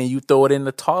and then you throw it in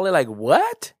the toilet? Like,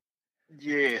 what?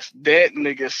 Yes, that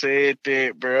nigga said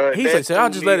that, bro. He said,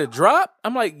 I'll just let it drop?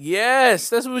 I'm like,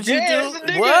 yes, that's what you do.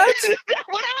 Nigga, what? That's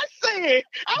what I said.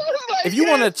 I was like, if you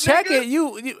want to check it,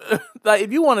 you like,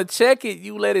 if you want to check it,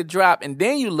 you let it drop and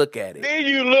then you look at it. Then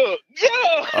you look.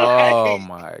 Yeah. Oh,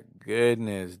 my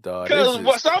goodness, dog.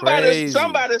 Because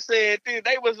somebody said this.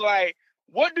 They was like,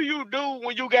 what do you do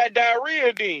when you got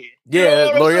diarrhea then?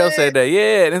 Yeah, L'Oreal said that.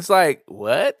 Yeah, and it's like,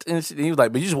 what? And he was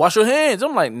like, but you just wash your hands.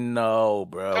 I'm like, no,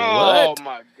 bro. Oh,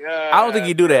 my God. I don't think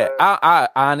he do that. I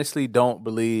honestly don't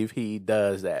believe he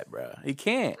does that, bro. He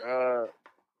can't.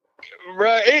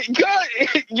 Bro,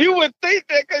 you would think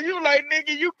that because you like,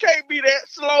 nigga, you can't be that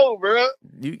slow, bro.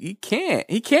 He can't.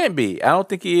 He can't be. I don't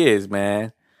think he is,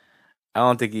 man. I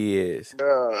don't think he is.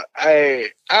 I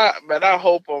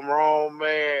hope I'm wrong,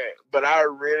 man. But I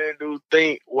really do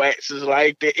think Wax is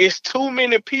like that. It's too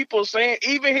many people saying,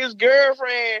 even his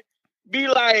girlfriend be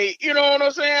like, you know what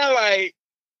I'm saying? Like,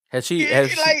 has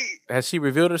she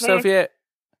revealed herself yet?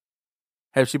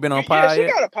 Has she been on pod yet?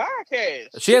 She got a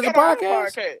podcast. She has a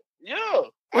podcast? Yeah.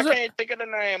 I can't think of the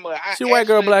name of it. She white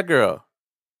girl, black girl?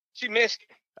 She Mexican.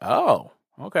 Oh,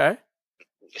 okay.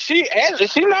 She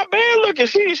not bad looking.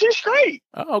 She's straight.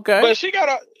 Oh, okay. But she got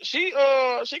her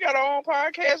own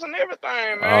podcast and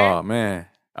everything, man. Oh man.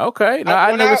 Okay. No,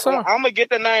 I never saw. I'm gonna get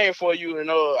the name for you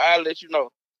and I'll let you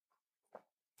know.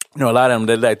 A lot of them,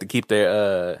 they like to keep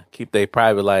their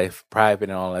private life private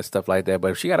and all that stuff like that.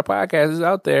 But if she got a podcast, it's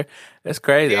out there. That's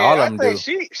crazy. Yeah, all of them do.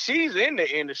 She's in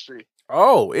the industry.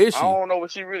 Oh, is she? I don't know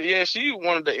what she really. Yeah, she's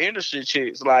one of the industry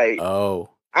chicks. Like, oh,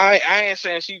 I ain't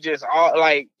saying she just all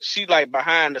like she like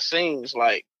behind the scenes.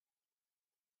 Like,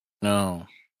 no,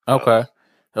 okay.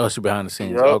 Oh, she behind the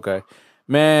scenes. Yep. Okay,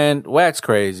 man, Wax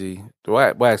crazy.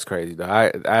 Wax crazy. Though.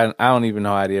 I don't even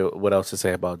know idea what else to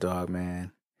say about dog,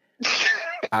 man.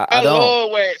 I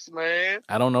love Wax, man.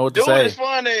 I don't know what to say. Dude is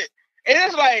funny. And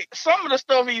it's like some of the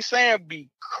stuff he's saying be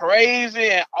crazy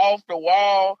and off the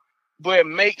wall, but it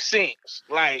makes sense.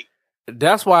 Like,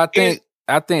 that's why I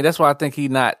think he's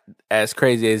not as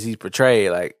crazy as he's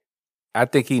portrayed. Like, I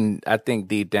think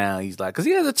deep down he's like, because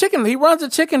he runs a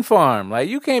chicken farm. Like,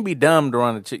 you can't be dumb to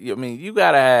run a chicken. I mean, you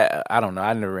gotta have, I don't know.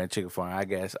 I never ran a chicken farm. I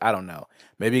guess I don't know.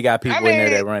 Maybe he got people in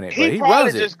there that run it, but he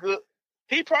runs it.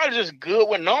 He probably just good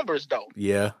with numbers though.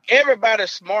 Yeah,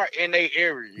 everybody's smart in their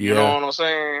area. You know what I'm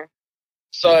saying?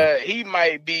 So he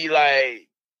might be like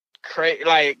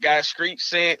got street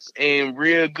sense and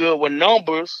real good with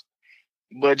numbers,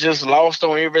 but just lost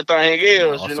on everything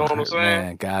else. You know what I'm saying?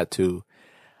 Man, got to.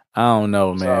 I don't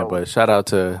know, man, but shout out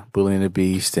to Bully and the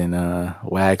Beast and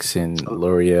Wax and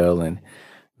L'Oreal, and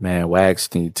man,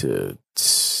 Wax need to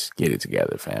get it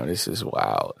together, fam. This is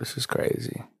wild. This is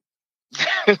crazy.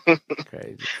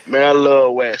 Crazy. Man, I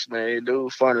love Wax, man.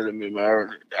 Dude, funny to me,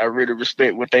 man. I really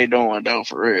respect what they doing, though,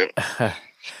 for real.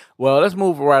 Well, let's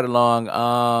move right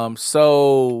along.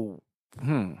 So,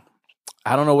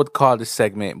 I don't know what to call this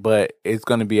segment, but it's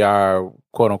going to be our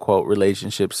quote unquote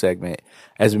relationship segment.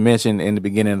 As we mentioned in the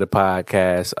beginning of the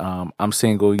podcast, I'm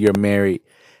single, you're married,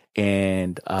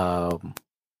 and so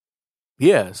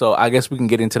I guess we can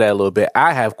get into that a little bit.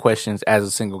 I have questions as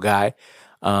a single guy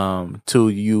to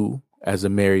you as a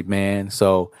married man.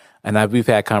 So, and we've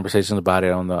had conversations about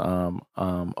it on the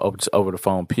over the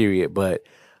phone period. But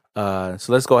so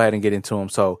let's go ahead and get into them.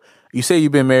 So you say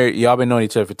you've been married, y'all been knowing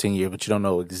each other for 10 years, but you don't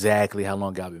know exactly how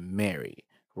long y'all been married,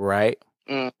 right?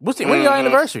 When y'all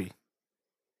anniversary?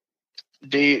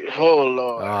 Oh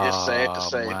Lord, it's sad to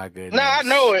say. My goodness. No,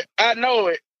 I know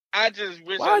it. I just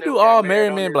wish. Why do all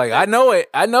married men be like, I know it.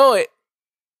 I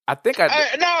think no,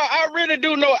 I really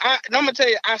do know. I'm gonna tell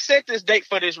you, I set this date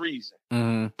for this reason.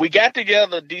 Mm-hmm. We got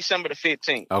together December the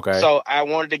 15th. Okay. So I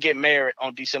wanted to get married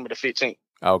on December the 15th.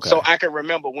 Okay. So I can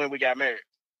remember when we got married.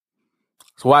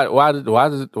 So why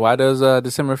does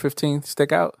December 15th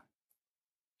stick out?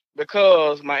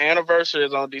 Because my anniversary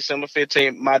is on December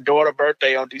 15th, my daughter's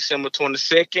birthday on December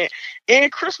 22nd,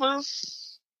 and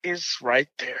Christmas is right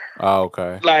there. Oh,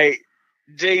 okay. Like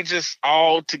they just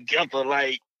all together.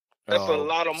 Like that's a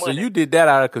lot of money. So you did that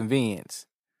out of convenience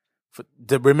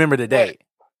to remember the day.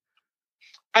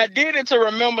 I did it to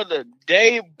remember the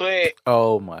day, but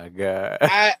oh my God.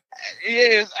 I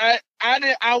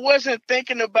wasn't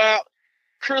thinking about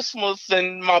Christmas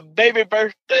and my baby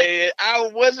birthday. I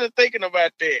wasn't thinking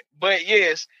about that. But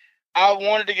yes, I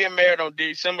wanted to get married on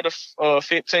December the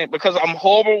 15th because I'm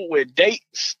horrible with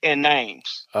dates and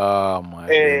names. Oh my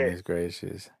goodness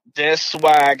gracious. That's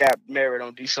why I got married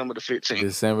on December the 15th.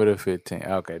 December the 15th.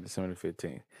 Okay, December the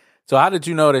 15th. So how did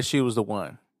you know that she was the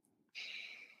one?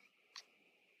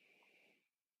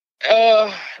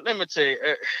 Let me tell you.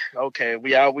 Okay,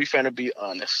 we finna be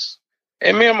honest.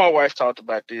 And me and my wife talked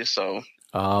about this, so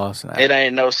snap. It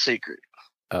ain't no secret.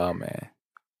 Oh man.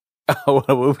 What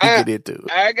we get into?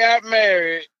 I got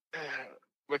married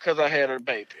because I had a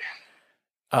baby.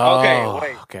 Oh,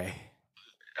 okay, wait.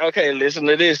 Okay, listen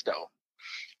to this though.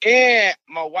 And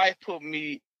my wife put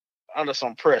me under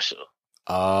some pressure.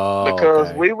 Oh,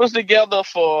 because we was together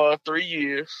for 3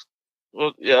 years.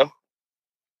 Well, yeah.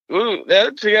 We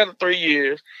were together 3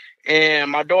 years, and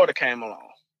my daughter came along.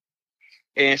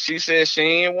 And she said she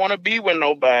didn't want to be with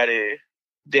nobody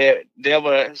that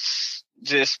was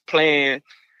just playing.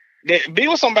 Be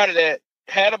with somebody that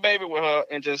had a baby with her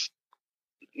and just,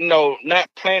 not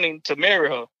planning to marry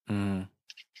her. Mm.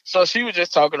 So she was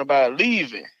just talking about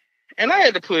leaving. And I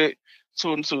had to put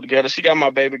two and two together. She got my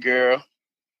baby girl.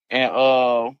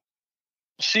 And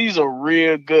she's a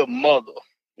real good mother.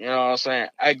 You know what I'm saying?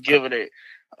 I give it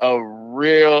a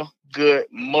real good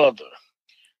mother.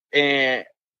 And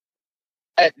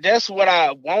that's what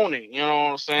I wanted. You know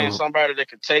what I'm saying? Mm-hmm. Somebody that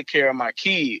could take care of my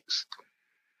kids.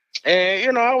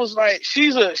 And, I was like,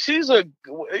 she's a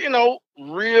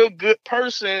real good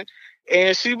person.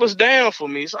 And she was down for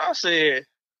me. So I said,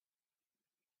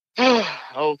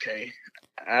 okay,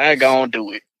 I gonna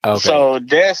do it. Okay. So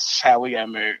that's how we got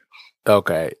married.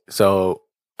 Okay. So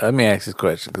let me ask this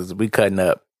question because we cutting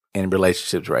up in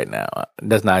relationships right now.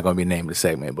 That's not going to be the name of the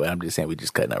segment, but I'm just saying we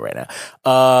just cutting up right now.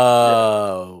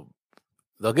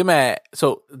 Don't get mad.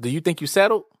 So do you think you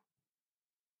settled?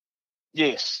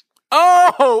 Yes.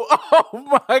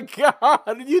 Oh my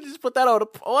God. You just put that on the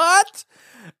what?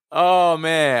 Oh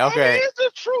man. Okay. It's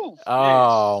the truth.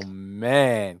 Oh yes.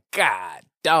 Man. God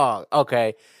dog.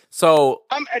 Okay. So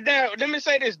let me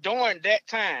say this during that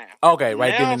time. Okay,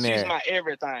 right then and there. She's my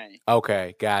everything.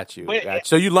 Okay, got you.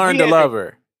 So you learned to love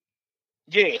her.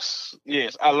 Yes,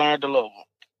 I learned to love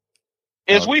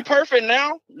her. Is we perfect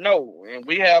now? No, and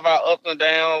we have our ups and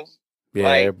downs. Yeah,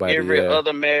 like every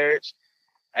other marriage.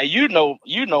 And you know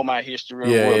my history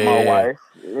with my wife.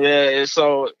 Yeah,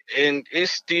 and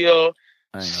it's still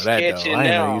sketchy now. I didn't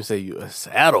know you say you were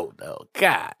settled though.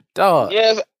 God dog.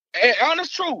 Yes. And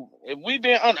honest truth, if we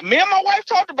been me and my wife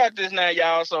talked about this now,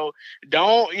 y'all. So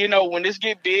don't when this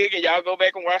get big and y'all go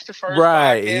back and watch the first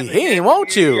right. He didn't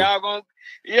want you. Y'all gonna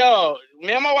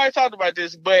me and my wife talked about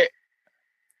this, but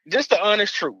just the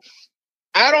honest truth,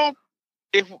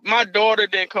 if my daughter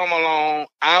didn't come along,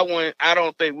 I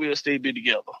don't think we'll still be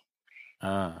together.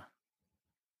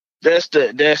 That's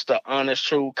the honest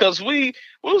truth, because we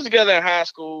was together in high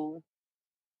school,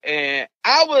 and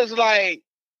I was like.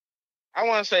 I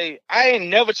want to say I ain't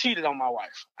never cheated on my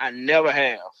wife. I never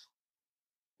have.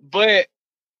 But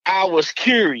I was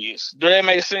curious. Do that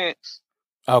make sense?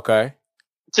 Okay.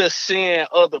 To seeing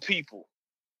other people.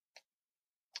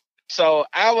 So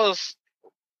I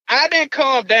didn't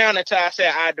calm down until I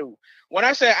said I do. When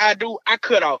I said I do, I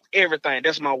cut off everything.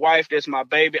 That's my wife. That's my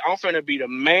baby. I'm finna be the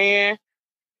man,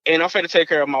 and I'm finna take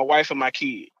care of my wife and my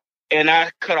kid. And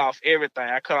I cut off everything.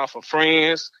 I cut off her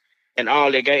friends. And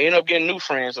all that, end up getting new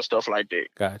friends and stuff like that.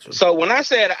 Gotcha. So when I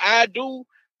said I do,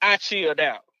 I chilled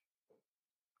out.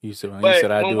 You said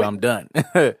I do, I'm done.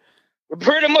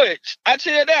 Pretty much, I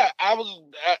chilled out.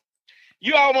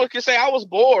 You almost can say I was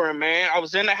boring, man. I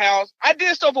was in the house. I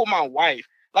did stuff with my wife.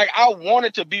 Like I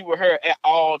wanted to be with her at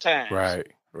all times. Right.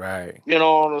 You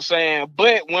know what I'm saying?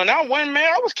 But when I went,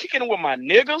 man, I was kicking it with my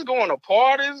niggas, going to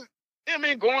parties. I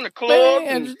mean, going to clubs.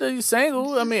 Man, you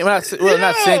single? I mean, not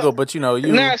single, but you.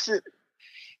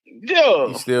 Yeah.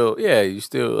 You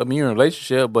still. I mean, you're in a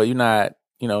relationship, but you're not.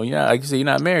 You're not, like you said, you're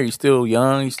not married. You're still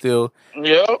young. You still.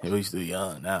 Yeah. You're still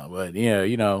young now, but yeah,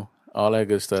 all that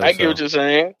good stuff. I get what you're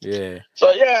saying. Yeah.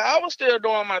 So yeah, I was still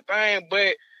doing my thing,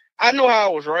 but I knew how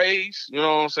I was raised. You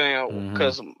know what I'm saying?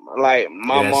 Because like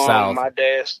my mom, my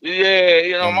dad,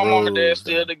 my mom and dad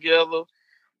still together.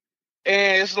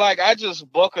 And it's like I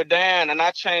just buckled down and I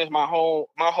changed my whole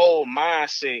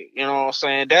mindset. You know what I'm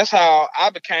saying? That's how I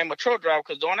became a truck driver,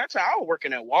 because during that time I was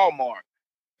working at Walmart.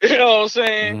 You know what I'm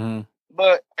saying?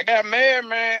 But I got married,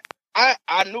 man.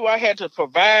 I knew I had to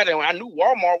provide, and I knew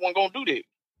Walmart wasn't gonna do that.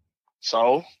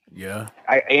 So yeah,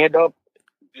 I ended up,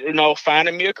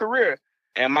 finding me a career.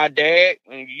 And my dad,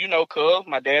 cuz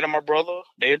my dad and my brother,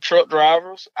 they're truck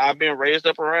drivers. I've been raised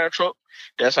up around a truck.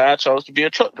 That's how I chose to be a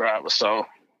truck driver. So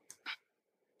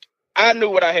I knew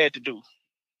what I had to do.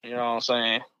 You know what I'm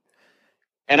saying?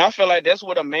 And I feel like that's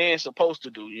what a man's supposed to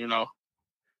do,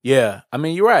 Yeah, I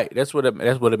mean, you're right. That's what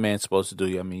a man's supposed to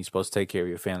do. I mean, you're supposed to take care of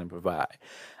your family and provide.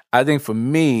 I think for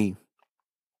me,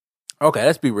 okay,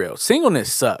 let's be real.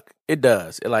 Singleness suck. It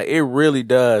does. It really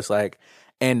does.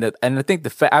 And I think the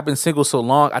fact I've been single so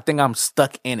long, I think I'm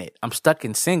stuck in it. I'm stuck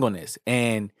in singleness,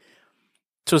 and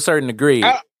to a certain degree,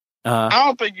 I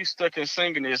don't think you're stuck in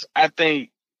singleness. I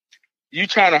think you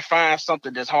trying to find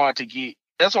something that's hard to get.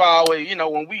 That's why I always,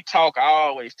 when we talk, I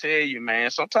always tell you, man,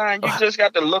 sometimes you just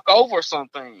got to look over some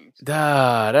things.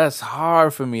 That's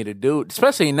hard for me to do,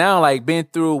 especially now, been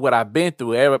through what I've been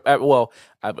through. Well,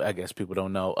 I guess people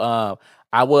don't know. When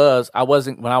I was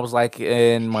in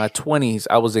my 20s,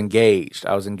 I was engaged.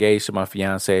 I was engaged to my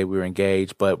fiance. We were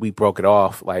engaged, but we broke it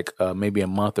off maybe a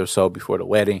month or so before the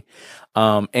wedding.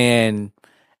 And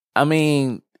I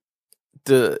mean,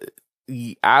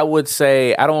 I would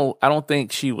say I don't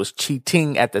think she was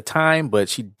cheating at the time, but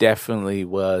she definitely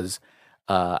was.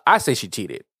 I say she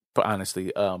cheated,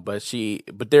 honestly. But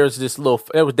there's this it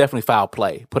was definitely foul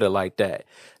play. Put it like that.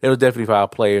 There was definitely foul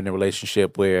play in the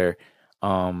relationship where,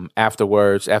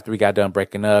 afterwards, after we got done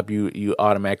breaking up, you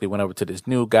automatically went over to this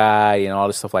new guy and all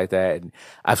this stuff like that. And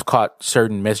I've caught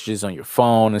certain messages on your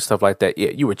phone and stuff like that.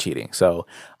 Yeah, you were cheating. So,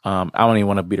 I don't even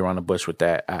want to beat around the bush with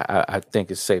that. I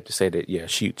think it's safe to say that, yeah,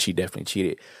 she definitely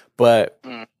cheated. But,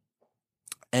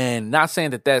 and not saying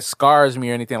that scars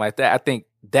me or anything like that. I think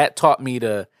that taught me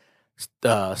to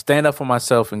stand up for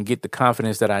myself and get the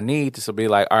confidence that I need to be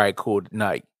like, all right, cool,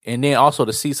 night. And then also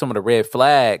to see some of the red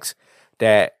flags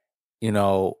that,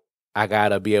 I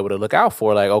gotta be able to look out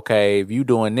for. Like, okay, if you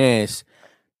doing this,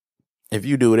 if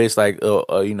you do this,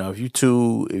 if you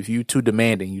too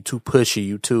demanding, you too pushy,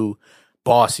 you too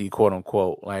bossy, quote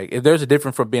unquote. If there's a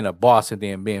difference from being a boss and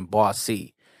then being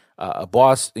bossy. A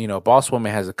boss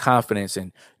woman has a confidence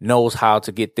and knows how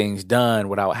to get things done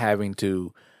without having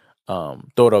to throw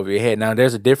it over your head. Now,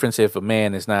 there's a difference if I'm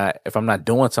not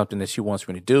doing something that she wants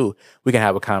me to do, we can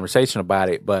have a conversation about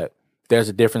it. But there's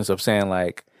a difference of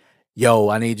saying yo,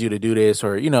 I need you to do this,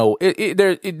 or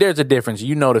there's a difference.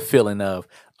 The feeling of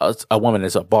a woman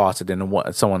that's a boss and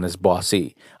then someone that's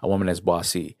bossy, a woman that's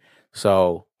bossy.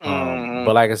 So,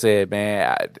 but like I said,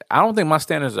 man, I don't think my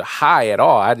standards are high at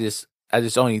all. I just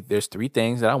there's three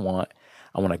things that I want.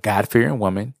 I want a God-fearing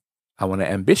woman, I want an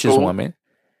ambitious woman,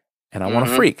 and I want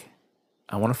a freak.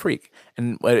 I want a freak.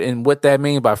 And what that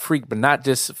means by freak, but not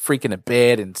just freak in the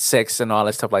bed and sex and all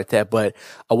that stuff like that, but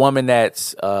a woman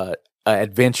that's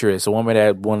adventurous, a woman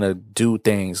that want to do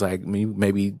things like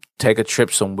maybe take a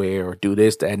trip somewhere or do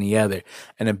this, that, and the other.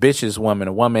 An ambitious woman,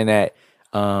 a woman that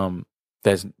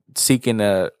that's seeking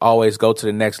to always go to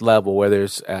the next level, whether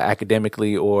it's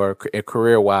academically or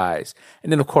career wise.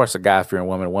 And then, of course, a God-fearing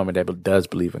woman, a woman that does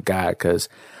believe in God, because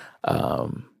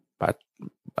but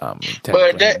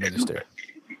that minister.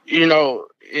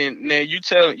 And now you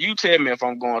tell me if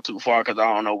I'm going too far, because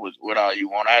I don't know what all you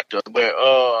want after. But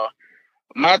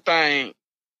my thing,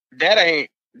 that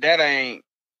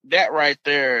right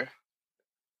there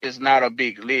is not a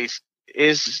big list.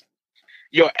 It's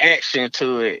your action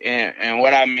to it. And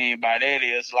what I mean by that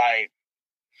is,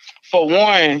 for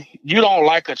one, you don't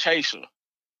like a chaser.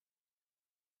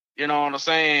 You know what I'm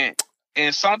saying?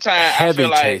 And sometimes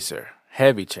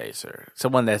heavy chaser,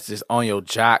 someone that's just on your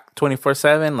jock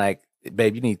 24/7.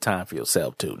 Babe, you need time for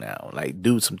yourself too now.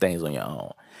 Do some things on your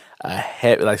own.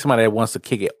 Somebody that wants to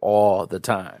kick it all the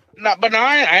time. No, but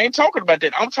I ain't talking about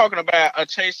that. I'm talking about a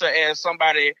chaser as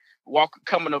somebody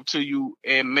coming up to you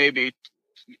and maybe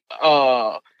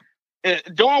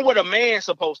doing what a man's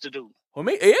supposed to do. Well,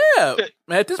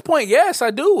 at this point, yes,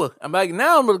 I do. I'm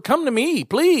now come to me,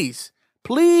 please.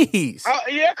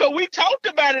 Yeah, because we talked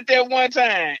about it that one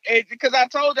time. Because I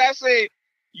said,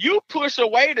 you push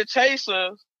away the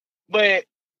chaser, but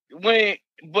when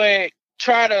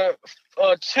try to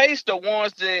chase the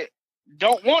ones that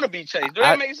don't want to be chased. Do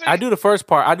that make sense? I do the first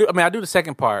part. I do the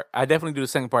second part. I definitely do the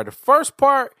second part. The first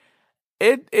part,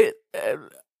 I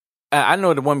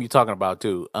know the woman you're talking about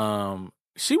too.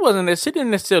 She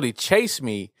didn't necessarily chase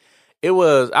me. It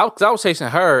was I was chasing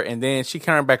her, and then she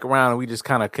turned back around, and we just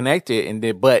kind of connected, and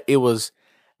then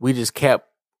we just kept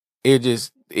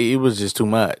it was just too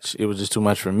much. It was just too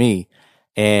much for me,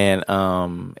 and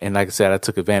like I said, I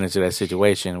took advantage of that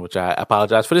situation, which I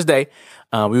apologize for this day.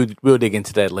 We'll dig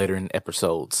into that later in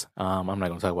episodes. I'm not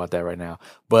going to talk about that right now,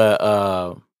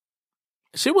 but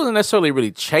she wasn't necessarily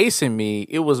really chasing me.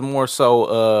 It was more so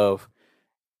of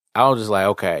I was just like,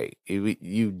 okay,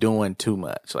 you doing too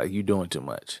much. Like you doing too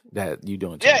much.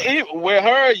 With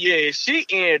her, she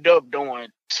ended up doing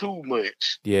too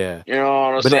much. Yeah, you know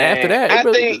what I'm saying. But then after that, I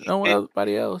think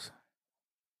nobody else.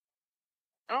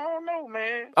 I don't know,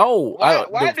 man. Oh,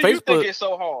 why do you think it's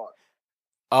so hard?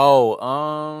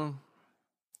 Oh,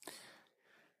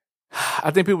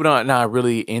 I think people not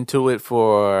really into it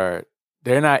for.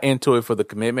 They're not into it for the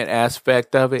commitment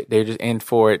aspect of it. They're just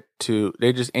into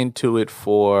it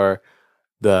for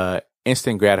the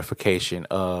instant gratification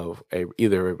of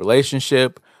either a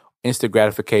relationship, instant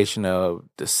gratification of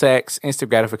the sex,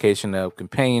 instant gratification of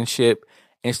companionship,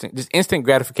 instant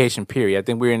gratification, period. I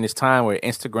think we're in this time where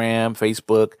Instagram,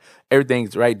 Facebook,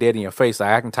 everything's right dead in your face.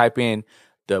 Like I can type in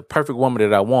the perfect woman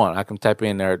that I want. I can type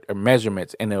in her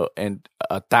measurements and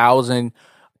 1,000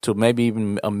 to maybe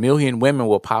even 1 million women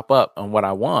will pop up on what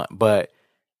I want. But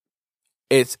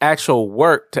it's actual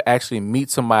work to actually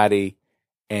meet somebody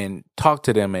and talk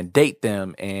to them and date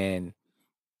them and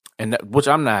which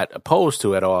I'm not opposed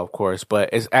to at all, of course, but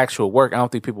it's actual work. I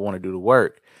don't think people want to do the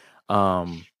work.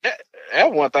 That's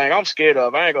one thing I'm scared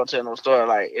of. I ain't gonna tell no story.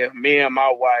 Like if me and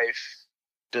my wife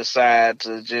decide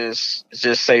to just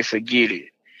say forget it,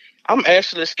 I'm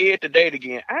actually scared to date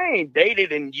again. I ain't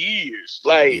dated in years.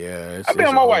 Like I've been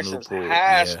with my wife since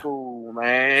high school,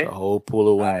 man. It's a whole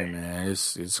pool of women, man.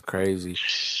 It's crazy.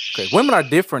 Women are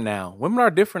different now.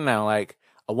 Like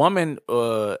a woman,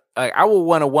 like I would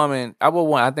want a woman. I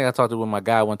think I talked to my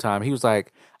guy one time. He was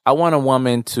like, I want a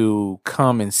woman to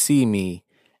come and see me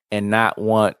and not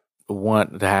want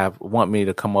me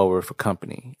to come over for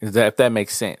company. If that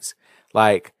makes sense,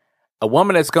 like. A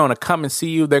woman that's going to come and see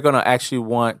you, they're going to actually they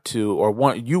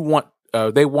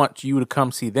want you to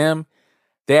come see them.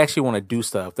 They actually want to do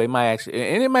stuff. They might actually,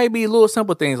 and it might be little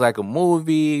simple things like a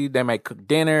movie. They might cook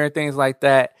dinner, things like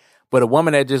that. But a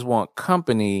woman that just want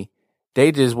company,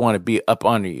 they just want to be up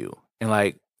under you, and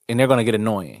they're going to get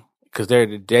annoying because they're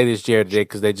just there today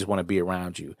because they just want to be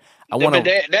around you.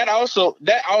 That also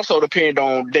depends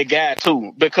on the guy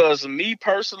too, because me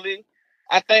personally,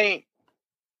 I think.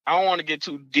 I don't want to get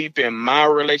too deep in my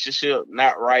relationship,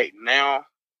 not right now.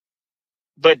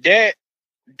 But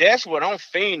that's what I'm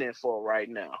fiending for right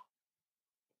now.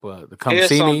 Well, the come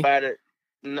see me?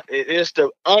 It's the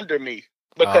under me.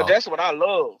 Because that's what I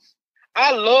love.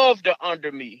 I love the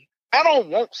under me. I don't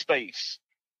want space.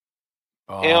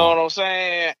 You know what I'm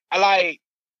saying? I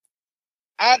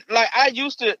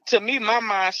used to me, my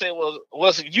mindset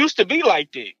was used to be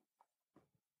like that.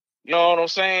 You know what I'm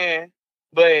saying?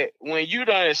 But when you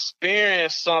done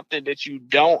experience something that you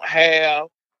don't have,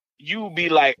 you be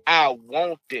like, I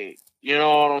want that. You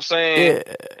know what I'm saying?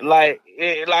 Yeah.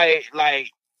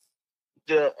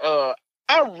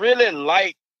 I really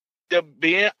like the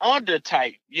being under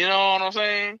type. You know what I'm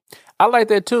saying? I like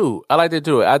that too. I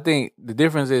think the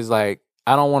difference is like,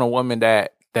 I don't want a woman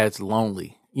that's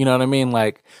lonely. You know what I mean?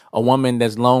 Like a woman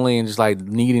that's lonely and just like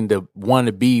needing to want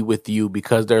to be with you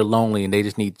because they're lonely and they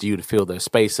just need you to fill their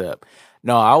space up.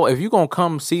 No, if you're going to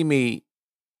come see me,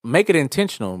 make it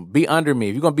intentional. Be under me.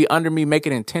 If you're going to be under me, make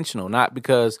it intentional. Not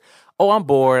because, I'm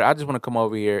bored. I just want to come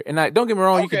over here. And don't get me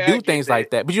wrong, you can do things like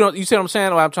that. But you see what I'm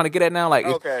saying? What I'm trying to get at now? Like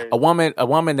a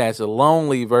woman that's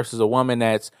lonely versus a woman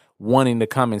that's wanting to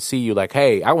come and see you. Like,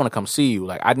 hey, I want to come see you.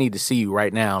 I need to see you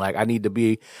right now. Like, I need to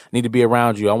be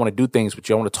around you. I want to do things with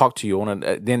you. I want to talk to you. I want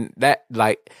to, then that,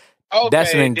 like, okay,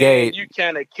 that's an engage. You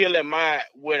kind of killing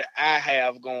what I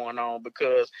have going on,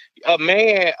 because a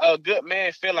good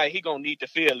man feel like he gonna need to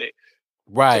feel it,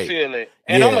 right? To feel it,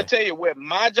 and I'm gonna tell you, with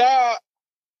my job,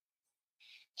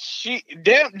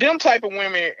 them type of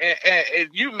women, and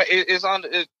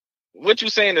what you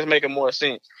saying is making more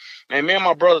sense. And me and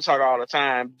my brother talk all the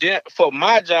time. For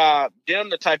my job, them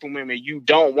the type of women you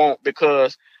don't want,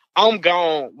 because I'm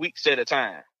gone weeks at a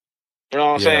time. You know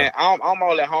what I'm saying? I'm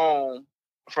all at home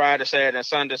Friday, Saturday, and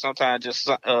Sunday. Sometimes just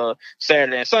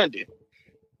Saturday and Sunday.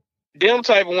 Them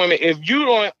type of women, if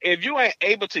you ain't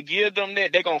able to give them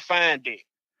that, they're gonna find it.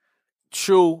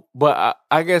 True, but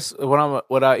I guess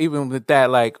even with that,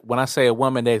 like when I say a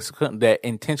woman that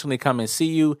intentionally come and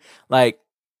see you, like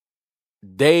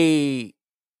they're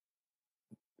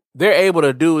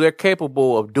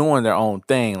capable of doing their own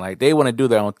thing. Like they want to do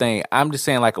their own thing. I'm just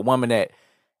saying, like a woman that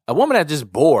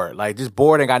just bored, like just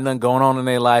bored and got nothing going on in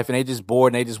their life, and they just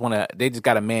bored and they just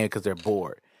got a man because they're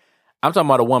bored. I'm talking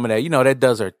about a woman that, that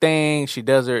does her thing. She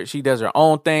does her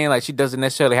own thing. Like she doesn't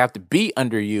necessarily have to be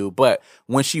under you, but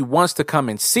when she wants to come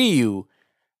and see you,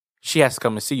 she has to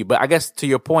come and see you. But I guess to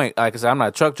your point, like I said, I'm not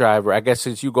a truck driver. I guess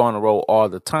since you go on the road all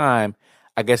the time,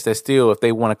 I guess that still, if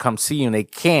they want to come see you and they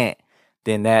can't,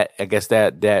 then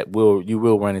you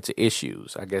will run into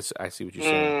issues. I guess I see what you're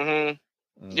saying.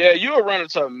 Mm-hmm. Yeah, you'll run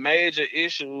into a major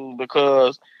issue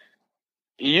because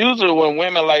usually when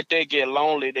women like that get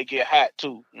lonely, they get hot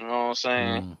too. You know what I'm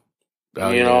saying?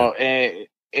 You know,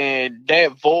 and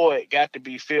that void got to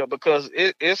be filled because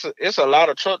it's a lot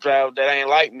of truck drivers that ain't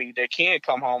like me that can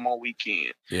come home on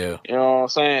weekend. Yeah. You know what I'm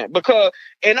saying? Because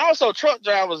and also truck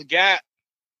drivers got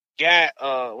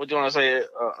what do you want to say?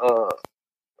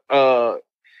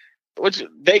 Which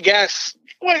they got.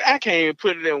 Well, I can't even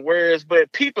put it in words,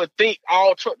 but people think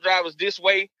all truck drivers this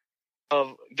way.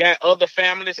 Got other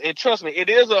families, and trust me, it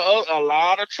is a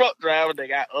lot of truck drivers that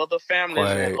got other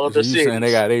families in other cities. Saying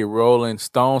they rolling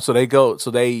stone, so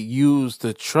they use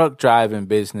the truck driving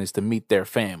business to meet their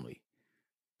family.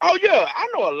 Oh yeah, I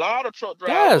know a lot of truck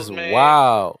drivers. That's man.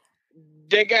 Wow.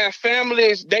 They got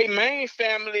families. They main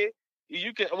family.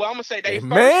 I'm gonna say they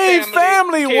main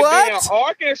family. What? Be in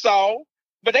Arkansas,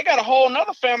 but they got a whole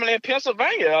nother family in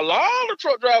Pennsylvania. A lot of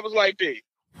truck drivers like that.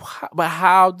 But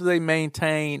how do they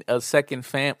maintain a second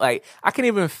family? Like, I can't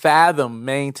even fathom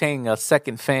maintaining a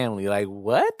second family. Like,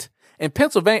 what? In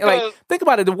Pennsylvania, like, think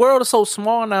about it. The world is so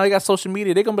small now. They got social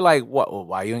media. They're going to be like, what? Well,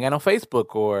 why you ain't got no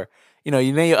Facebook? Or, then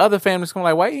your other family's going to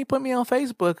be like, why you ain't put me on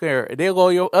Facebook? Or they'll go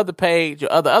your other page,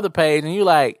 your other page, and you're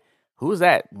like, who's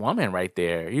that woman right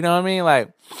there? You know what I mean?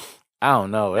 like, I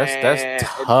don't know. That's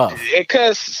tough.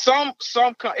 Because some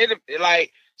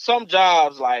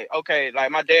jobs, like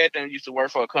my dad then used to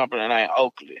work for a company named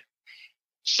Oakley.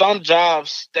 Some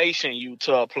jobs station you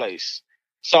to a place.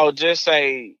 So just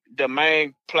say the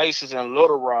main place is in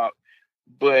Little Rock,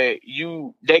 but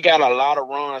they got a lot of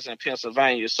runs in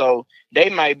Pennsylvania. So they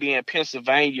might be in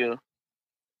Pennsylvania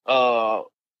about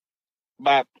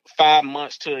 5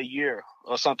 months to a year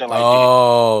or something like that.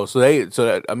 Oh, so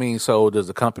does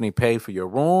the company pay for your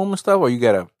room and stuff, or you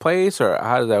got a place, or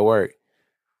how does that work?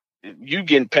 You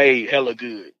getting paid hella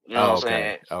good. You know what I'm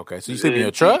saying? Okay. So you sleep in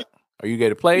your truck, or you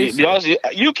get a place?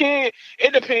 You can.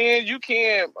 It depends. You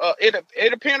can. It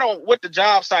depends on what the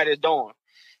job site is doing.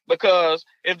 Because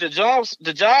if the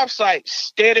job site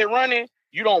steady running,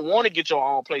 you don't want to get your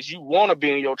own place. You want to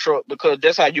be in your truck because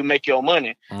that's how you make your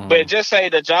money. Mm-hmm. But just say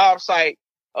the job site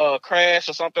crash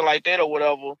or something like that or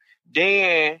whatever,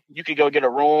 then you can go get a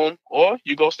room or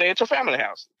you go stay at your family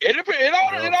house. It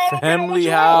all family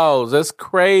house. That's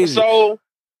crazy. So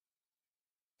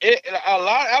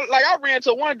I ran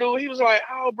into one dude. He was like,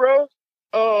 "Oh, bro,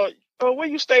 where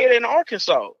you stayed in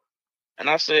Arkansas?" And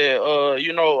I said, a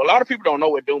lot of people don't know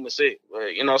what Dumas is.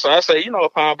 So I said,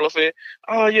 Pine Bluff is.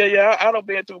 Oh yeah, I done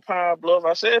been through Pine Bluff.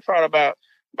 I said probably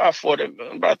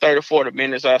about 30, 40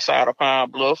 minutes outside of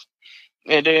Pine Bluff.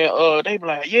 And then they be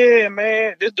like, yeah,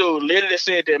 man, this dude literally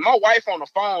said that. My wife on the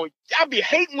phone, I be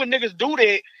hating when niggas do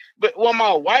that. But when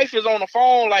my wife is on the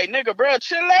phone, like, nigga, bro,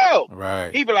 chill out.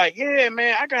 Right. He be like, yeah,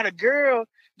 man, I got a girl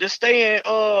to stay in,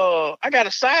 I got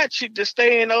a side chick to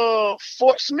stay in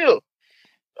Fort Smith.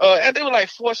 And they were like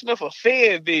Fort Smith or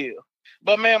Fayetteville.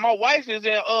 But man, my wife is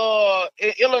in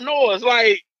Illinois. It's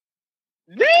like,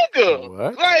 nigga.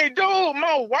 What? Like, dude,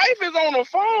 my wife is on the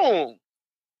phone.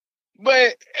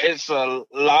 But it's a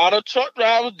lot of truck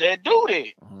drivers that do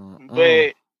that. Mm-hmm.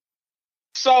 But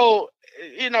so,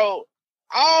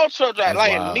 all truck drivers,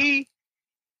 like me,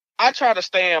 I try to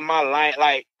stay in my lane.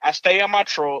 Like, I stay in my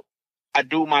truck, I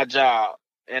do my job,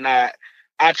 and I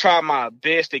try my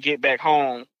best to get back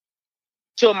home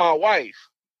to my wife.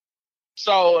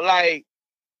 So, like,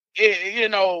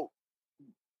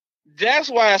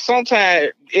 that's why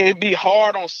sometimes it'd be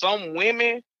hard on some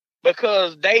women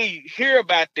because they hear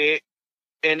about that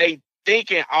and they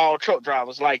thinking all truck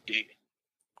drivers like that.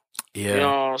 Yeah. You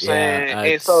know what I'm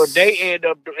saying? And so they end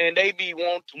up, and they be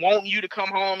wanting you to come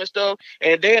home and stuff.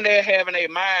 And then they're having a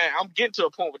mind. I'm getting to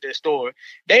a point with that story.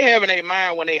 They having a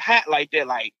mind when they hot like that,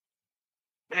 like,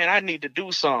 man, I need to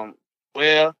do something.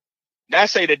 Well, I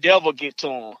say the devil get to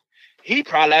him. He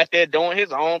probably out there doing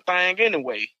his own thing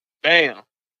anyway. Bam.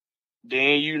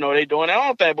 Then they doing their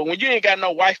own thing. But when you ain't got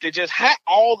no wife that just hot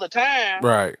all the time,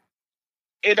 right?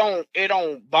 it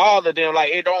don't bother them.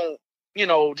 Like it don't,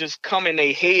 just come in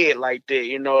their head like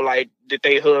that, like that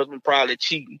their husband probably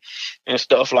cheating and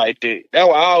stuff like that. That's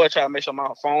why I always try to make sure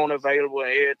my phone available and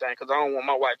everything, because I don't want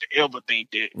my wife to ever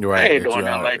think that I ain't doing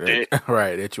nothing like that.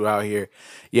 Right, that you out here.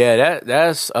 Yeah,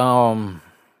 that's wild.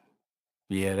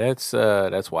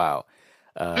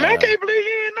 Man, I can't believe you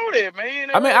didn't know that,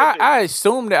 man. I mean, I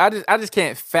assumed that. I just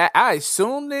can't. I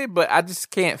assumed it, but I just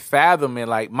can't fathom it.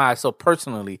 Like myself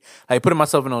personally, like putting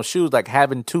myself in those shoes, like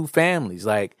having two families.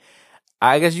 Like,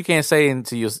 I guess you can't say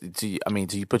until you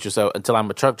put yourself, until I'm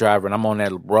a truck driver and I'm on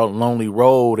that lonely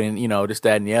road and this,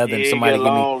 that, and the other, and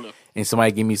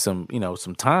somebody give me some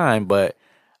some time, but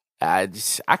I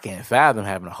can't fathom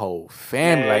having a whole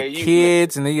family, like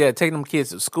kids, and then you gotta take them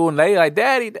kids to school, and they like,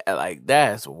 Daddy, like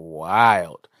that's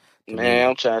wild. Man,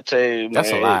 I'm trying to tell you, man.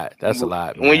 That's a lot. That's a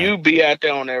lot, man. When you be out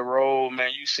there on that road,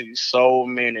 man, you see so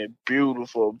many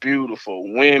beautiful,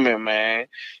 beautiful women, man.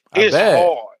 It's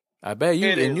hard. I bet you,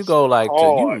 and you go like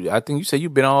I think you said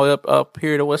you've been all up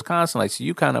here to Wisconsin, like so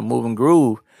you kind of move and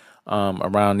groove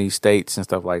around these states and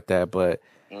stuff like that. But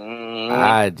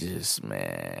I just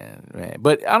man,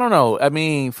 but I don't know. I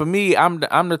mean, for me, I'm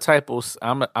a type of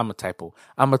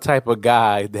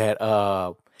guy that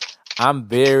I'm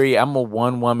a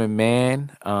one woman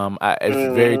man.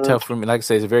 It's very tough for me. Like I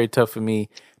say, it's very tough for me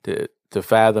to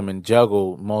fathom and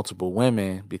juggle multiple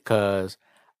women, because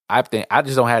I think I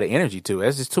just don't have the energy to it.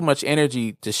 It's just too much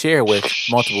energy to share with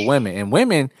multiple women. And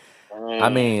women, I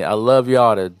mean, I love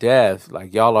y'all to death.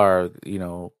 Like y'all are,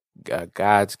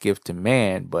 God's gift to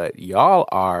man, but y'all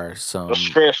are some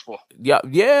stressful.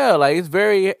 Yeah, like it's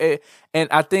very. And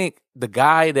I think the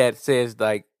guy that says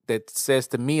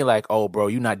to me like, "Oh, bro,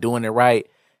 you're not doing it right."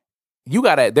 You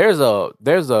gotta. There's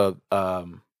a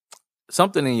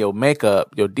something in your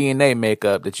makeup, your DNA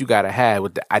makeup that you gotta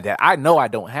have that I know I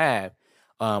don't have.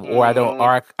 Or I don't,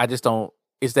 or I just don't.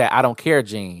 It's that I don't care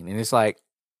gene, and it's like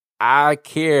I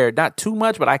care not too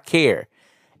much, but I care,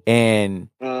 and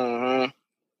my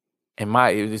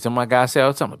guy said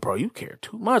all the time, bro, you care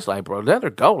too much, like bro, let her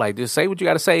go, like just say what you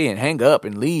got to say and hang up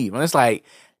and leave, and it's like,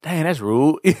 dang, that's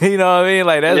rude, you know what I mean?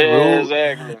 Like that's rude,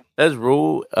 exactly. That's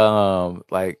rude.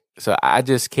 Like so, I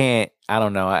just can't. I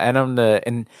don't know,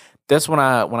 and that's when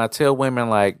I tell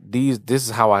women like this is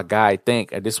how a guy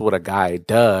think, and this is what a guy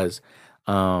does.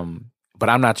 But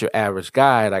I'm not your average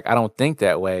guy. Like I don't think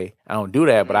that way. I don't do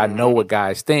that, but I know what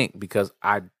guys think because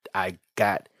I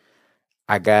got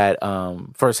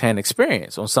firsthand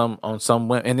experience on some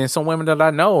women, and then some women that I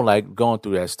know like going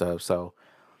through that stuff. So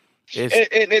and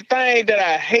the thing that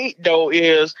I hate though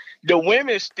is the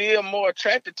women still more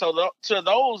attracted to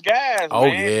those guys. Oh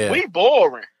man. yeah, we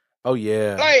boring. Oh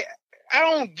yeah, like I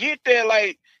don't get that.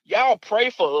 Like y'all pray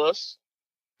for us.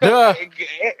 Yeah.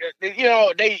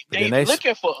 They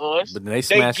looking for us, but then they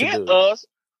get us,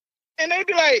 and they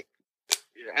be like,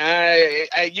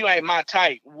 you ain't my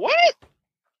type. What?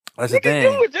 That's the thing.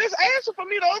 You was just answer for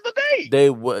me the other day.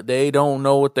 They don't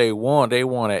know what they want. They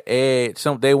want an edge.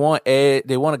 They want a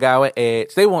guy with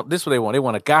edge. They want this. What they want. They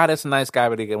want a guy that's a nice guy,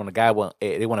 but they want a guy with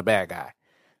edge. They want a bad guy.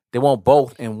 They want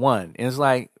both in one. And it's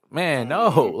like, man,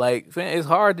 no. Like, it's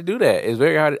hard to do that. It's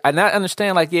very hard. I not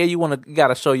understand. Like, yeah, you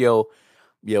gotta show your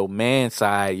man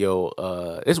side,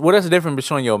 that's the difference between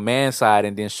showing your man side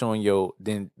and then showing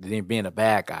then being a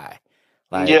bad guy.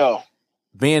 Like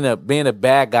being a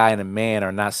bad guy and a man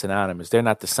are not synonymous. They're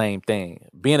not the same thing.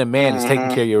 Being a man is taking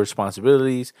care of your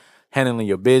responsibilities, handling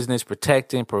your business,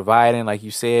 protecting, providing, like you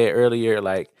said earlier,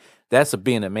 like that's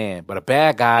being a man. But a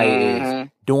bad guy is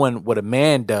doing what a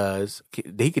man does.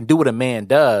 He can do what a man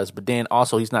does, but then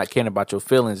also he's not caring about your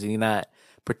feelings, and he's not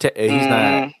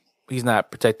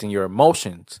protecting your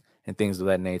emotions and things of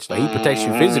that nature. Like he protects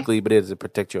you physically, but it doesn't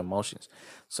protect your emotions.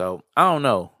 So I don't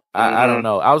know. I don't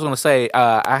know. I was gonna say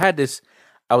I had this.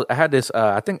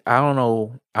 I think I don't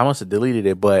know. I must have deleted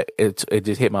it, but it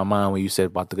just hit my mind when you said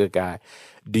about the good guy.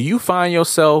 Do you find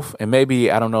yourself, and maybe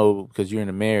I don't know because you're in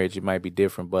a marriage, it might be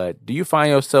different. But do you find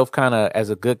yourself kind of as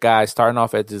a good guy, starting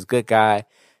off as this good guy?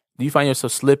 Do you find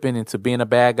yourself slipping into being a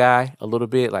bad guy a little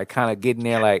bit, like kind of getting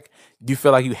there? Like, do you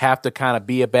feel like you have to kind of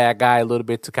be a bad guy a little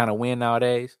bit to kind of win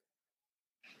nowadays?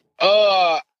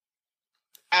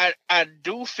 I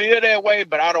do feel that way,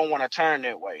 but I don't want to turn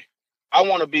that way. I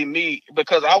want to be me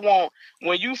because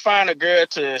when you find a girl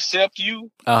to accept you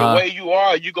the way you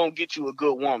are, you're going to get you a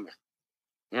good woman.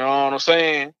 You know what I'm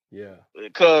saying? Yeah.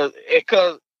 Because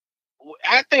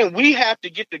I think we have to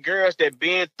get the girls that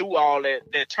been through all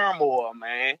that turmoil,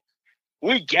 man.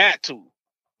 We got to.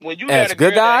 When you as got a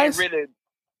good girl guys,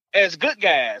 as good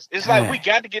guys, it's like we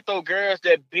got to get those girls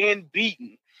that been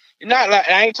beaten. Not like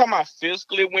I ain't talking about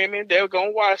physically women. They're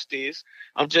gonna watch this.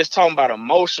 I'm just talking about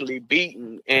emotionally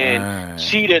beaten and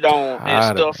cheated on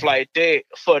and stuff like that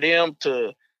for them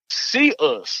to see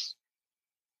us.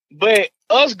 But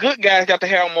us good guys got to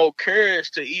have more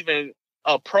courage to even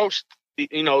approach,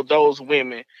 those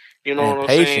women. You know what I'm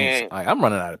saying? Like, I'm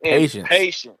running out of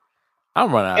patience.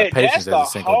 I'm running out of patience as a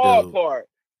single dude. Part.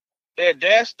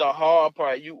 That's the hard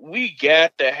part. We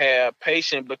got to have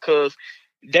patience because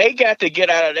they got to get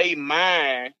out of their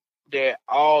mind that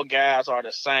all guys are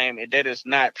the same, and that is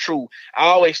not true. I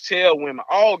always tell women,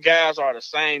 all guys are the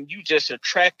same. You just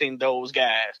attracting those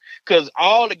guys. Because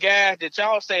all the guys that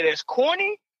y'all say that's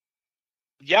corny,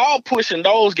 y'all pushing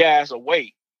those guys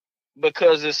away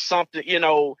because it's something,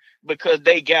 because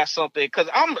they got something. Because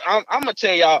I'm gonna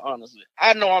tell y'all honestly,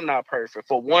 I know I'm not perfect.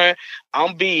 For one,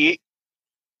 I'm big.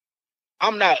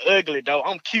 I'm not ugly though.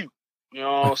 I'm cute. You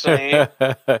know what I'm saying?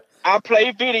 I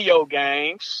play video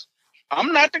games.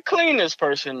 I'm not the cleanest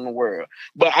person in the world,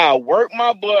 but I work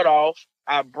my butt off.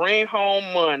 I bring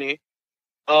home money.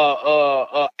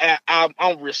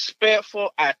 I'm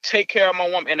respectful. I take care of my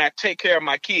woman and I take care of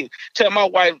my kids.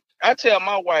 I tell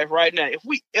my wife right now, if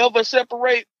we ever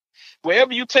separate,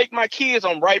 wherever you take my kids,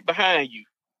 I'm right behind you.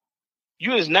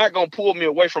 You is not gonna pull me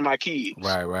away from my kids.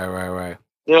 Right.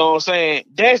 You know what I'm saying?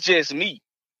 That's just me.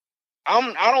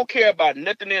 I don't care about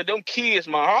nothing else. Them kids,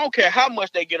 I don't care how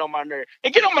much they get on my nerves.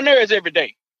 They get on my nerves every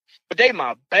day. But they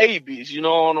my babies, you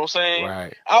know what I'm saying?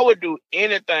 Right. I would do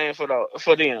anything for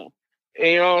them. And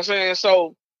you know what I'm saying?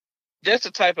 So that's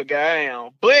the type of guy I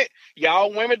am. But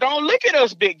y'all women don't look at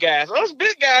us big guys. Us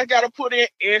big guys gotta put in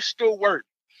extra work.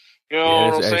 You know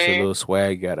what I'm saying? Extra little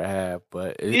swag you gotta have,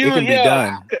 but it can be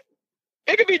done.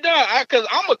 It can be done because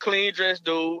I'm a clean dressed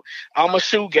dude. I'm a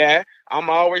shoe guy. I'm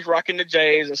always rocking the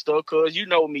J's and stuff because you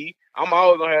know me. I'm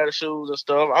always going to have the shoes and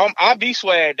stuff. I be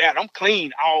swagged out. I'm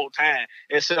clean all the time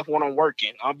except when I'm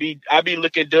working. I be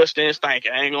looking dusty and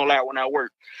stinking. I ain't going to lie when I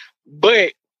work.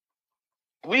 But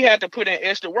we have to put in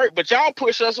extra work. But y'all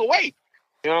push us away.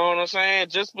 You know what I'm saying?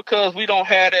 Just because we don't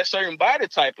have that certain body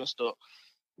type and stuff.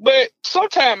 But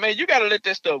sometimes, man, you got to let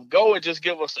that stuff go and just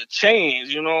give us a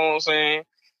chance. You know what I'm saying?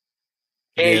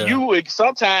 And you would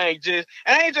sometimes and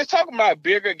I ain't just talking about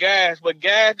bigger guys, but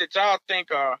guys that y'all think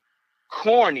are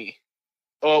corny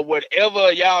or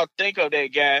whatever y'all think of that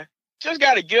guy, just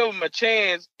got to give them a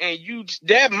chance. And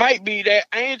that might be that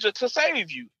angel to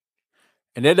save you.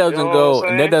 And that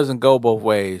doesn't go both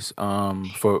ways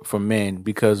for men,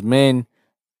 because men,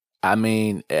 I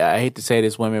mean, I hate to say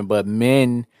this, women, but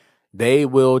men, they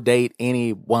will date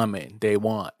any woman they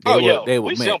want.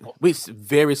 Simple. We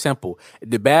very simple.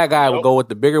 The bad guy will go with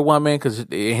the bigger woman because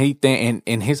he think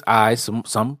in his eyes,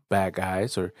 some bad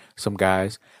guys or some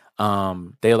guys,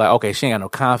 they're like, okay, she ain't got no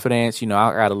confidence. I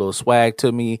got a little swag to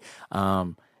me.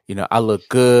 I look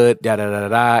good,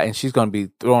 and she's gonna be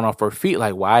thrown off her feet.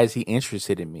 Like, why is he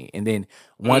interested in me? And then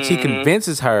once he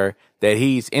convinces her that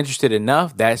he's interested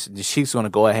enough, she's gonna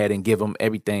go ahead and give him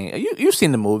everything. You've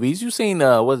seen the movies. You've seen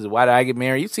Why Did I Get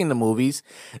Married? You've seen the movies.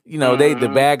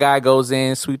 The bad guy goes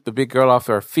in, sweep the big girl off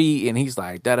her feet, and he's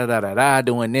like doing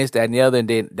this, that, and the other. And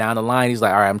then down the line, he's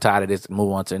like, all right, I'm tired of this.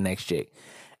 Move on to the next chick.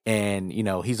 And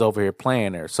he's over here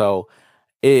playing her. So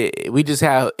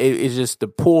it's just the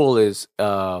pool is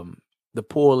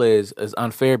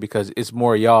unfair because it's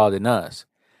more y'all than us,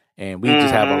 and we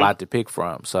just have a lot to pick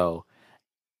from. So,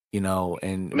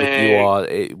 and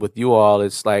with you all,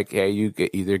 it's like, hey, you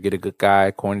either get a good guy,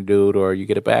 corny dude, or you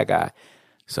get a bad guy.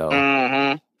 So,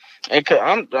 and I'm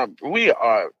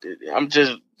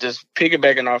just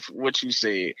piggybacking off what you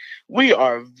said. We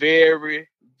are very,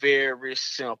 very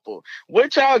simple.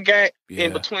 What y'all got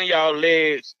in between y'all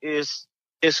legs is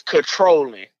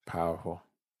controlling. Powerful.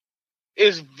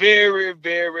 It's very,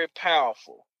 very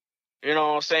powerful. You know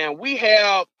what I'm saying? We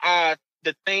have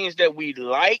the things that we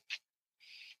like,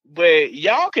 but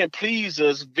y'all can please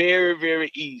us very, very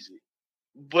easy.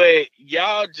 But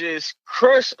y'all just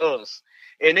crush us,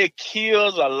 and it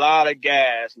kills a lot of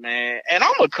guys, man. And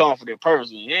I'm a confident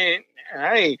person. And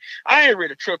I ain't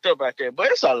really tripped up about that.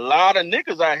 But it's a lot of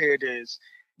niggas out here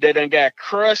that done got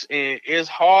crushed, and it's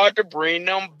hard to bring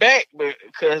them back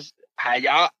because how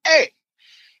y'all act.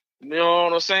 You know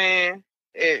what I'm saying?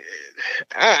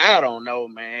 I don't know,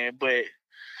 man. But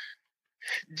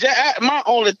my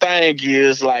only thing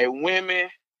is, like, women,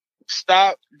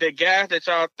 stop. The guys that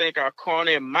y'all think are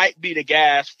corny might be the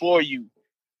guys for you.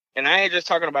 And I ain't just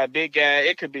talking about big guy.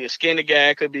 It could be a skinny guy.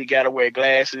 It could be a guy to wear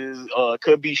glasses. It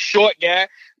could be short guy.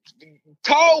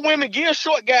 Tall women, give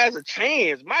short guys a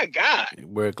chance. My God.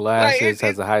 Wear glasses,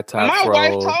 has a high top my fro,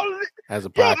 wife taller has a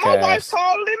podcast. My wife's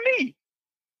taller than me.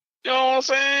 You know what I'm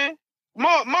saying?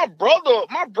 my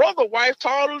brother wife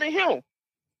taller than him.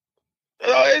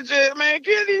 It's just, man,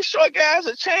 give these short guys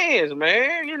a chance,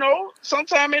 man. You know,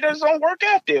 sometimes it just don't work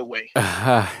out that way.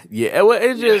 Yeah, well,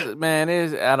 it's just, man,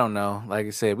 I don't know. Like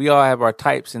I said, we all have our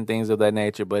types and things of that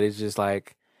nature, but it's just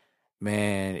like,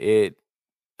 man,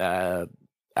 I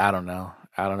don't know.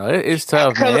 It's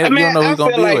tough, man. You don't know who's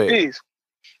gonna be with.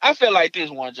 I feel like this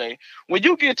one, Jay. When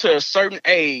you get to a certain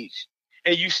age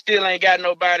and you still ain't got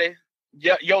nobody,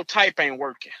 your type ain't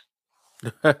working.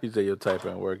 You say your type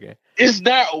ain't working. It's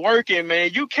not working,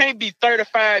 man. You can't be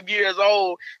 35 years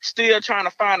old still trying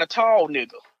to find a tall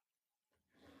nigga.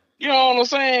 You know what I'm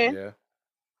saying? Yeah.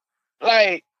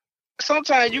 Like,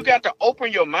 sometimes you got to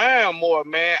open your mind more,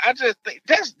 man. I just think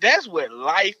that's what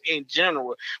life in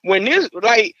general. When this,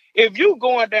 like, if you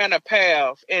going down a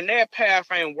path and that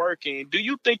path ain't working, do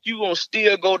you think you gonna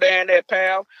still go down that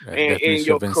path in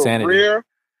your career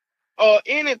or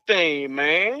anything,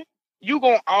 man? You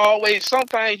gonna always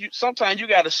sometimes you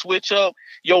got to switch up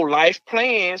your life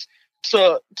plans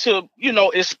to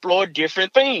explore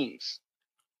different things.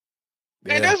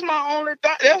 Yeah. And that's my only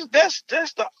thing. That's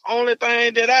the only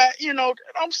thing that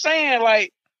I'm saying.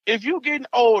 Like, if you getting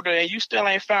older and you still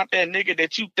ain't found that nigga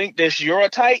that you think that's your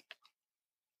type,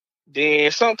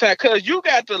 then sometimes, cause you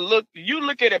got to look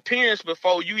at appearance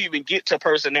before you even get to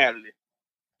personality.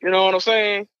 You know what I'm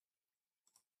saying?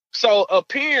 So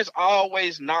appearance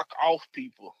always knock off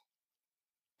people.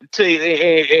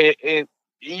 And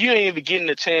you ain't even getting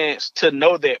a chance to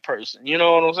know that person. You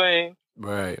know what I'm saying?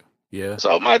 Right. Yeah.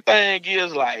 So my thing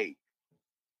is, like,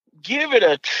 give it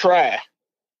a try.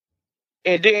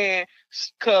 And then,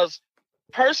 cause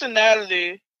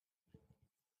personality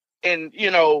and,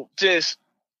 just,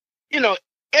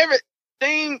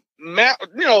 everything,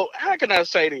 how can I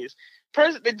say this?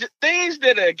 Things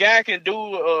that a guy can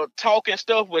do, talking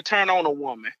stuff would turn on a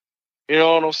woman. You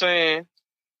know what I'm saying?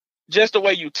 Just the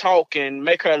way you talk and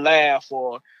make her laugh,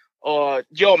 or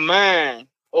your mind,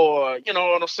 or you know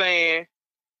what I'm saying?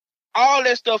 All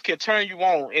that stuff can turn you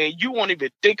on, and you won't even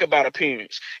think about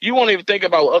appearance. You won't even think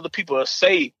about what other people will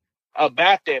say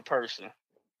about that person,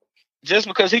 just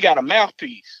because he got a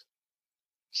mouthpiece.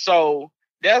 So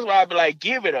that's why I be like,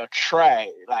 give it a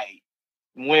try. Like,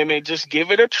 women, just give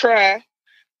it a try,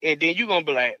 and then you're gonna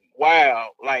be like, wow,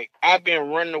 like, I've been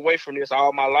running away from this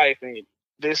all my life, and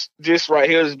this right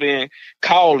here has been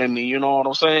calling me. You know what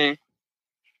I'm saying?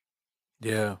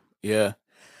 Yeah.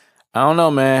 I don't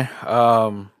know, man.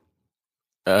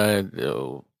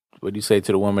 What do you say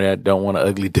to the woman that don't want an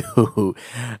ugly dude,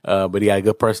 but he got a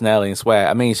good personality and swag?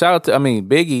 I mean, shout out to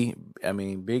Biggie.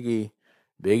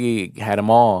 Biggie had them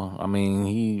all. I mean,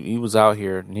 he was out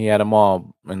here and he had them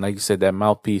all. And like you said, that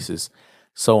mouthpiece is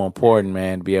so important,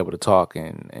 man, to be able to talk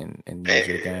and use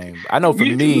your game. I know for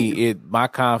me, my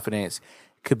confidence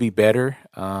could be better.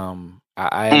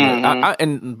 I am,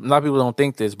 and a lot of people don't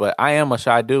think this, but I am a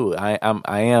shy dude. I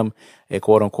am a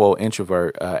quote unquote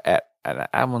introvert.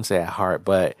 I wouldn't say at heart,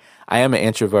 but I am an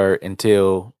introvert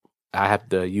until I have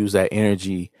to use that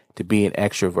energy to be an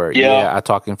extrovert. Yeah, I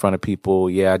talk in front of people.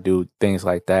 Yeah, I do things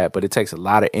like that, but it takes a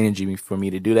lot of energy for me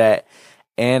to do that.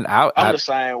 And I'm the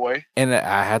same way. And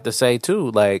I have to say too,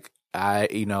 like,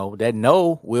 that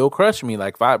no will crush me.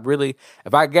 Like, I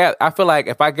feel like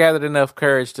if I gathered enough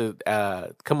courage to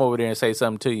come over there and say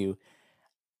something to you,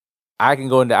 I can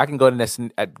go into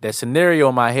that scenario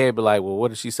in my head, be like, well, what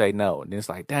did she say no? And it's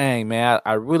like, dang, man,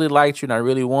 I really liked you and I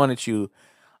really wanted you.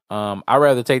 I'd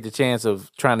rather take the chance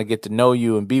of trying to get to know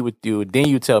you and be with you, then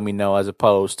you tell me no, as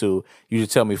opposed to you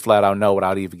just tell me flat out no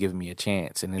without even giving me a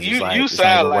chance. And it's just like, you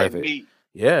sound like me.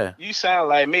 Yeah. You sound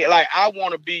like me. Like, I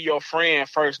want to be your friend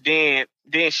first, then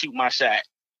shoot my shot.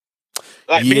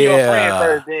 Like, be your friend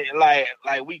first, then like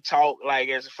we talk like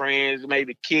as friends,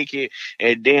 maybe kick it,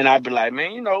 and then I'd be like,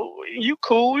 man, you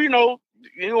cool, you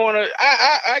wanna.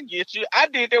 I get you. I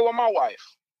did that with my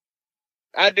wife.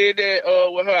 I did that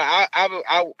with her.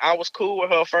 I was cool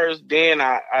with her first, then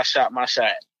I shot my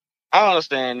shot. I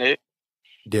understand it.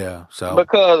 Yeah. So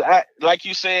because like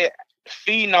you said,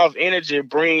 feeding off energy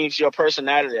brings your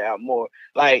personality out more.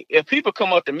 Like, if people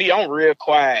come up to me, I'm real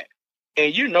quiet,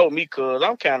 and you know me, cause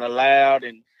I'm kind of loud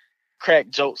and crack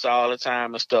jokes all the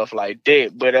time and stuff like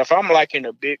that. But if I'm like in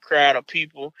a big crowd of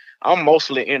people, I'm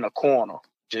mostly in a corner,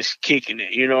 just kicking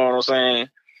it. You know what I'm saying?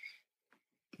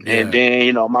 Yeah. And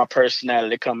then, my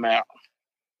personality come out.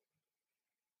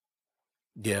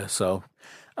 Yeah, so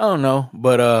I don't know.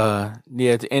 But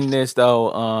to end this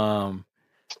though,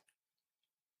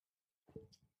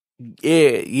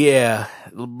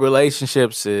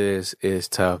 relationships is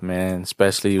tough, man,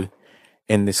 especially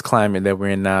in this climate that we're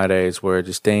in nowadays where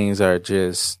just things are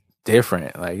just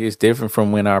different. Like it's different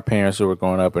from when our parents were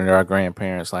growing up and our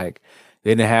grandparents. Like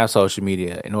they didn't have social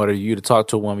media. In order for you to talk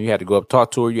to a woman, you had to go up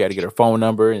talk to her. You had to get her phone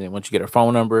number, and then once you get her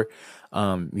phone number,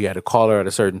 you had to call her at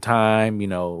a certain time. You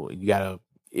know, you gotta.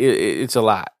 It's a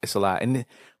lot. It's a lot, and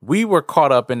we were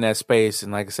caught up in that space.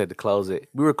 And like I said, to close it,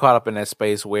 we were caught up in that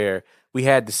space where we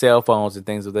had the cell phones and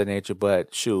things of that nature.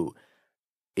 But shoot,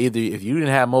 either if you didn't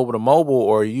have mobile to mobile,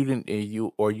 or you didn't,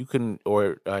 you couldn't,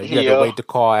 or you had to wait to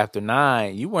call after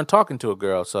 9, you weren't talking to a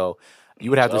girl, so you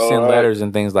would have to send letters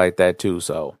and things like that too.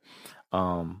 So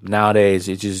nowadays,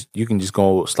 you can just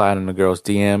go slide in the girl's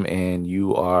DM and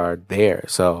you are there.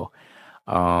 So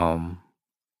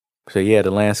yeah,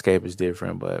 the landscape is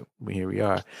different, but here we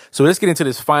are. So let's get into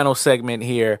this final segment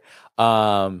here.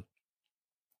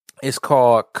 It's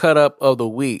called Cut Up of the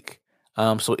Week.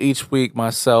 So each week,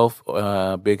 myself,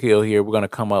 Big Hill here, we're going to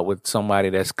come up with somebody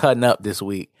that's cutting up this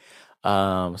week.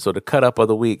 So the cut up of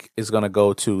the week is going to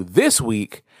go to this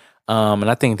week. And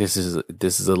I think this is a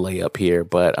layup here,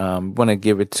 but I'm going to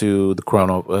give it to the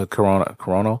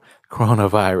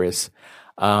coronavirus.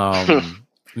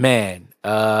 Man,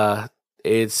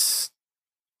 it's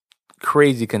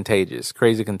crazy contagious.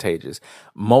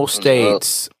 Most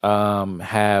states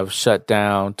have shut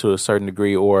down to a certain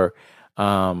degree, or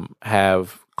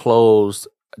have closed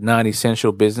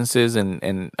non-essential businesses,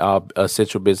 and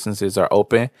essential businesses are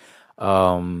open.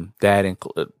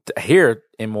 Here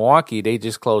in Milwaukee, they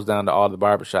just closed down to all the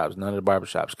barbershops. None of the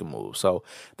barbershops can move. So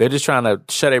they're just trying to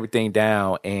shut everything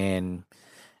down and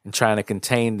trying to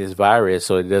contain this virus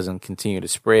so it doesn't continue to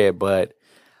spread. But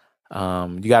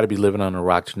you got to be living on a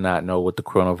rock to not know what the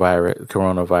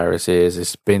coronavirus is.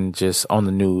 It's been just on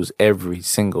the news every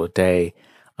single day.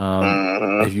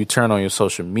 If you turn on your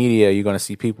social media, you're going to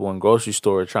see people in grocery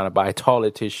stores trying to buy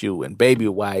toilet tissue and baby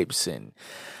wipes and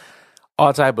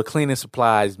all type of cleaning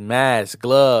supplies, masks,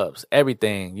 gloves,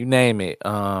 everything, you name it.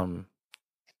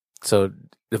 So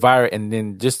the virus, and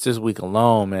then just this week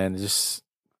alone, man, just,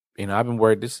 I've been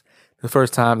working the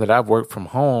first time that I've worked from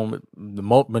home the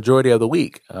majority of the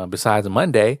week, besides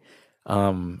Monday.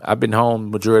 I've been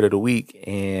home majority of the week,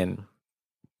 and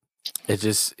it's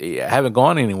just, I haven't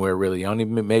gone anywhere really. I only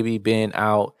maybe been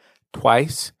out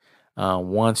twice.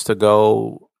 Once to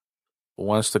go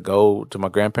to my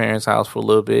grandparents' house for a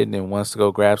little bit, and then once to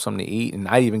go grab something to eat. And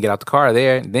I even get out the car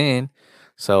there and then.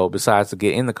 So besides to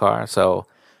get in the car. So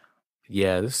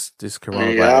yeah, this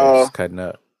coronavirus is cutting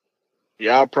up.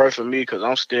 Y'all pray for me because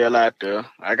I'm still out there.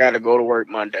 I got to go to work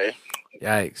Monday.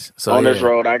 Yikes! So on this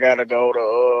road, I got to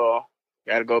go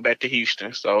back to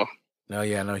Houston. So. No,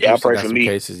 Houston got some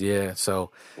cases, yeah.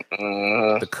 So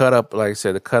the cut up, like I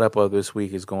said, the cut up of this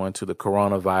week is going to the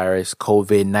coronavirus,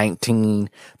 COVID-19,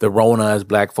 the Rona, as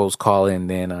black folks call it. And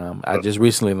then I just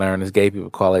recently learned as gay people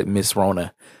call it Miss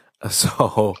Rona.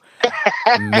 So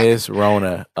Miss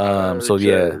Rona.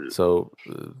 So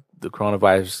the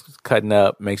coronavirus is cutting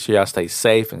up. Make sure y'all stay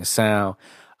safe and sound.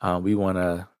 We want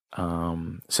to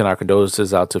send our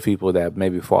condolences out to people that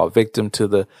maybe fall victim to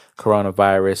the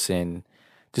coronavirus, and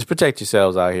just protect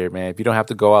yourselves out here, man. If you don't have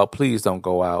to go out, please don't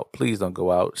go out. Please don't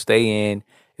go out. Stay in.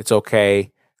 It's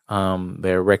okay.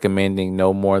 They're recommending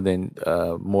no more than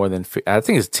I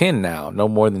think it's 10 now. No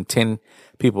more than 10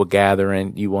 people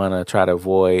gathering. You want to try to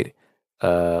avoid,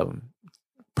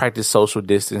 practice social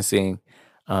distancing.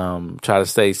 Try to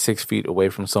stay 6 feet away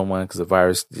from someone because the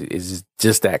virus is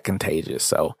just that contagious.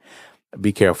 So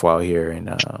be careful out here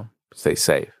and stay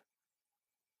safe.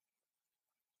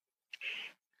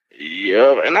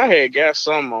 Yeah, and I had got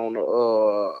some on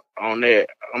that.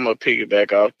 I'm gonna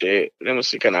piggyback off that. Let me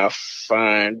see, can I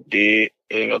find it?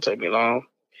 It ain't gonna take me long.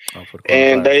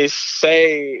 And they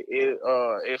say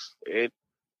it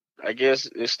I guess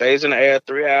it stays in the air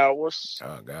 3 hours.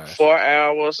 Oh gosh. 4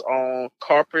 hours on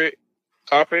carpet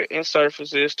and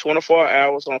surfaces, 24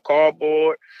 hours on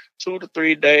cardboard, 2 to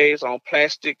 3 days on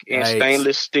plastic and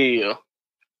stainless steel.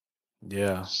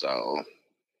 Yeah. So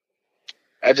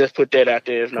I just put that out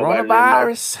there. If nobody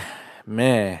coronavirus,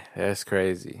 man, that's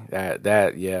crazy.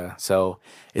 That yeah. So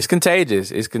it's contagious.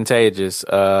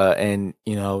 And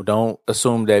don't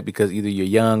assume that because either you're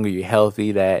young or you're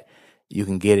healthy that you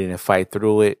can get it and fight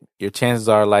through it. Your chances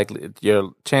are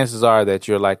that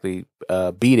you're likely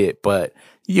beat it, but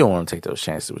you don't want to take those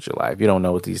chances with your life. You don't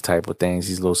know what these type of things,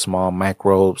 these little small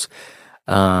microbes,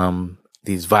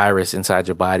 these virus inside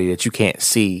your body that you can't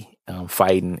see.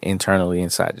 Fighting internally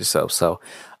inside yourself. So,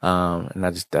 and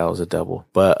that was a double.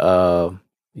 But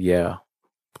yeah,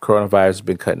 coronavirus has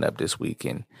been cutting up this week,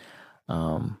 and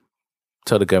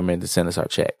tell the government to send us our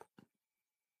check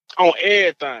on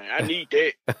everything. I need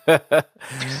that.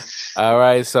 All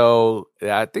right, so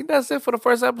I think that's it for the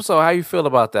first episode. How you feel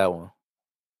about that one?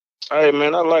 Hey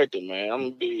man, I liked it, man.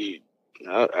 I'm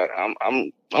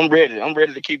ready. I'm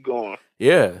ready to keep going.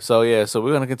 Yeah. So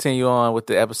we're gonna continue on with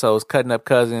the episodes, Cutting Up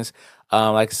Cousins.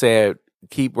 Like I said,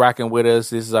 keep rocking with us.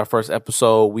 This is our first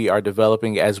episode. We are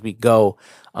developing as we go.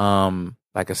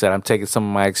 Like I said, I'm taking some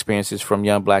of my experiences from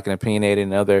Young Black and Opinionated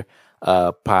and other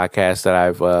podcasts that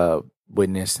I've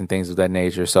witnessed and things of that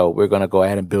nature. So we're gonna go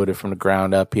ahead and build it from the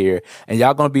ground up here, and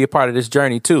y'all gonna be a part of this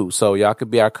journey too. So y'all could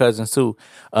be our cousins too,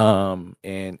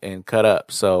 and cut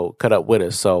up. So cut up with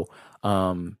us. So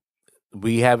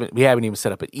we haven't even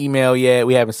set up an email yet.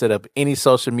 We haven't set up any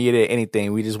social media,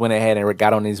 anything. We just went ahead and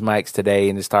got on these mics today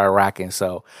and just started rocking.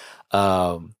 So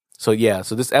so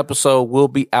this episode will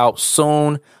be out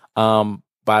soon.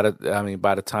 By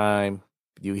the time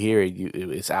you hear it,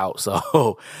 it's out.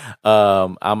 So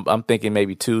I'm thinking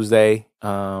maybe Tuesday.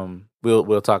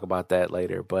 We'll talk about that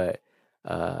later. But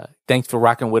thanks for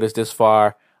rocking with us this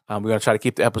far. We're gonna try to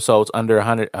keep the episodes under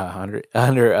 100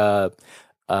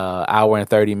 hour and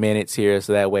 30 minutes here,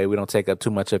 so that way we don't take up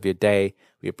too much of your day.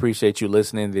 We appreciate you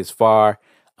listening this far.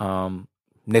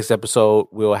 Next episode,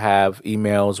 we'll have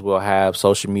emails, we'll have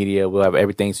social media, we'll have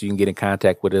everything so you can get in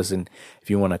contact with us. And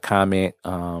if you want to comment,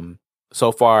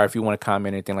 so far, if you want to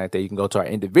comment anything like that, you can go to our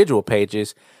individual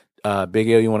pages. Big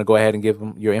L, you want to go ahead and give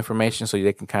them your information so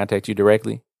they can contact you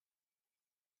directly?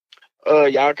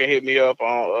 Y'all can hit me up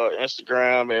on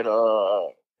Instagram at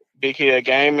Big Hill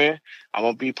Gaming. I'm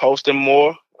gonna be posting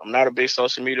more. I'm not a big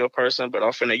social media person, but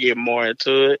I'm finna get more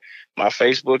into it. My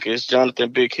Facebook is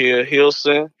Jonathan Big Hill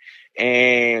Hilson.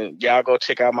 And y'all go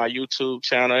check out my YouTube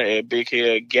channel at Big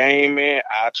Hill Gaming.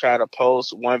 I try to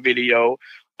post one video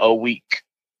a week.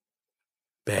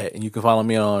 Bet. And you can follow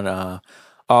me on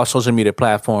all social media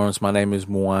platforms. My name is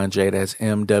Mwanje. That's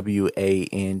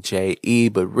MWANJE.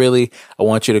 But really, I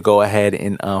want you to go ahead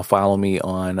and follow me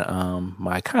on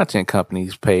my content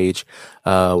company's page,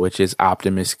 which is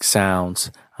Optimistic Sounds.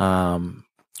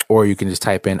 Or you can just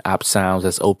type in Op Sounds.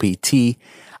 That's OPT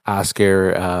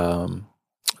Oscar.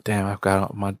 Damn, I've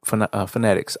got my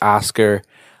phonetics. Oscar,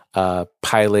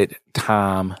 Pilot,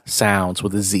 Tom, Sounds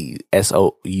with a Z.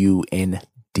 SOUNDZ.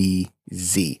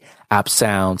 Op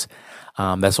Sounds.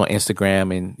 That's on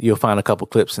Instagram, and you'll find a couple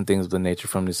clips and things of the nature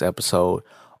from this episode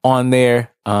on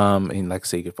there. And like I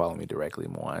say, you can follow me directly,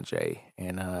 Mwanje.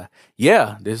 And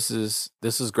this is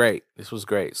great. This was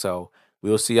great. So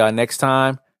we'll see y'all next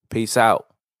time. Peace out.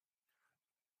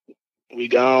 We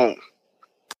gone.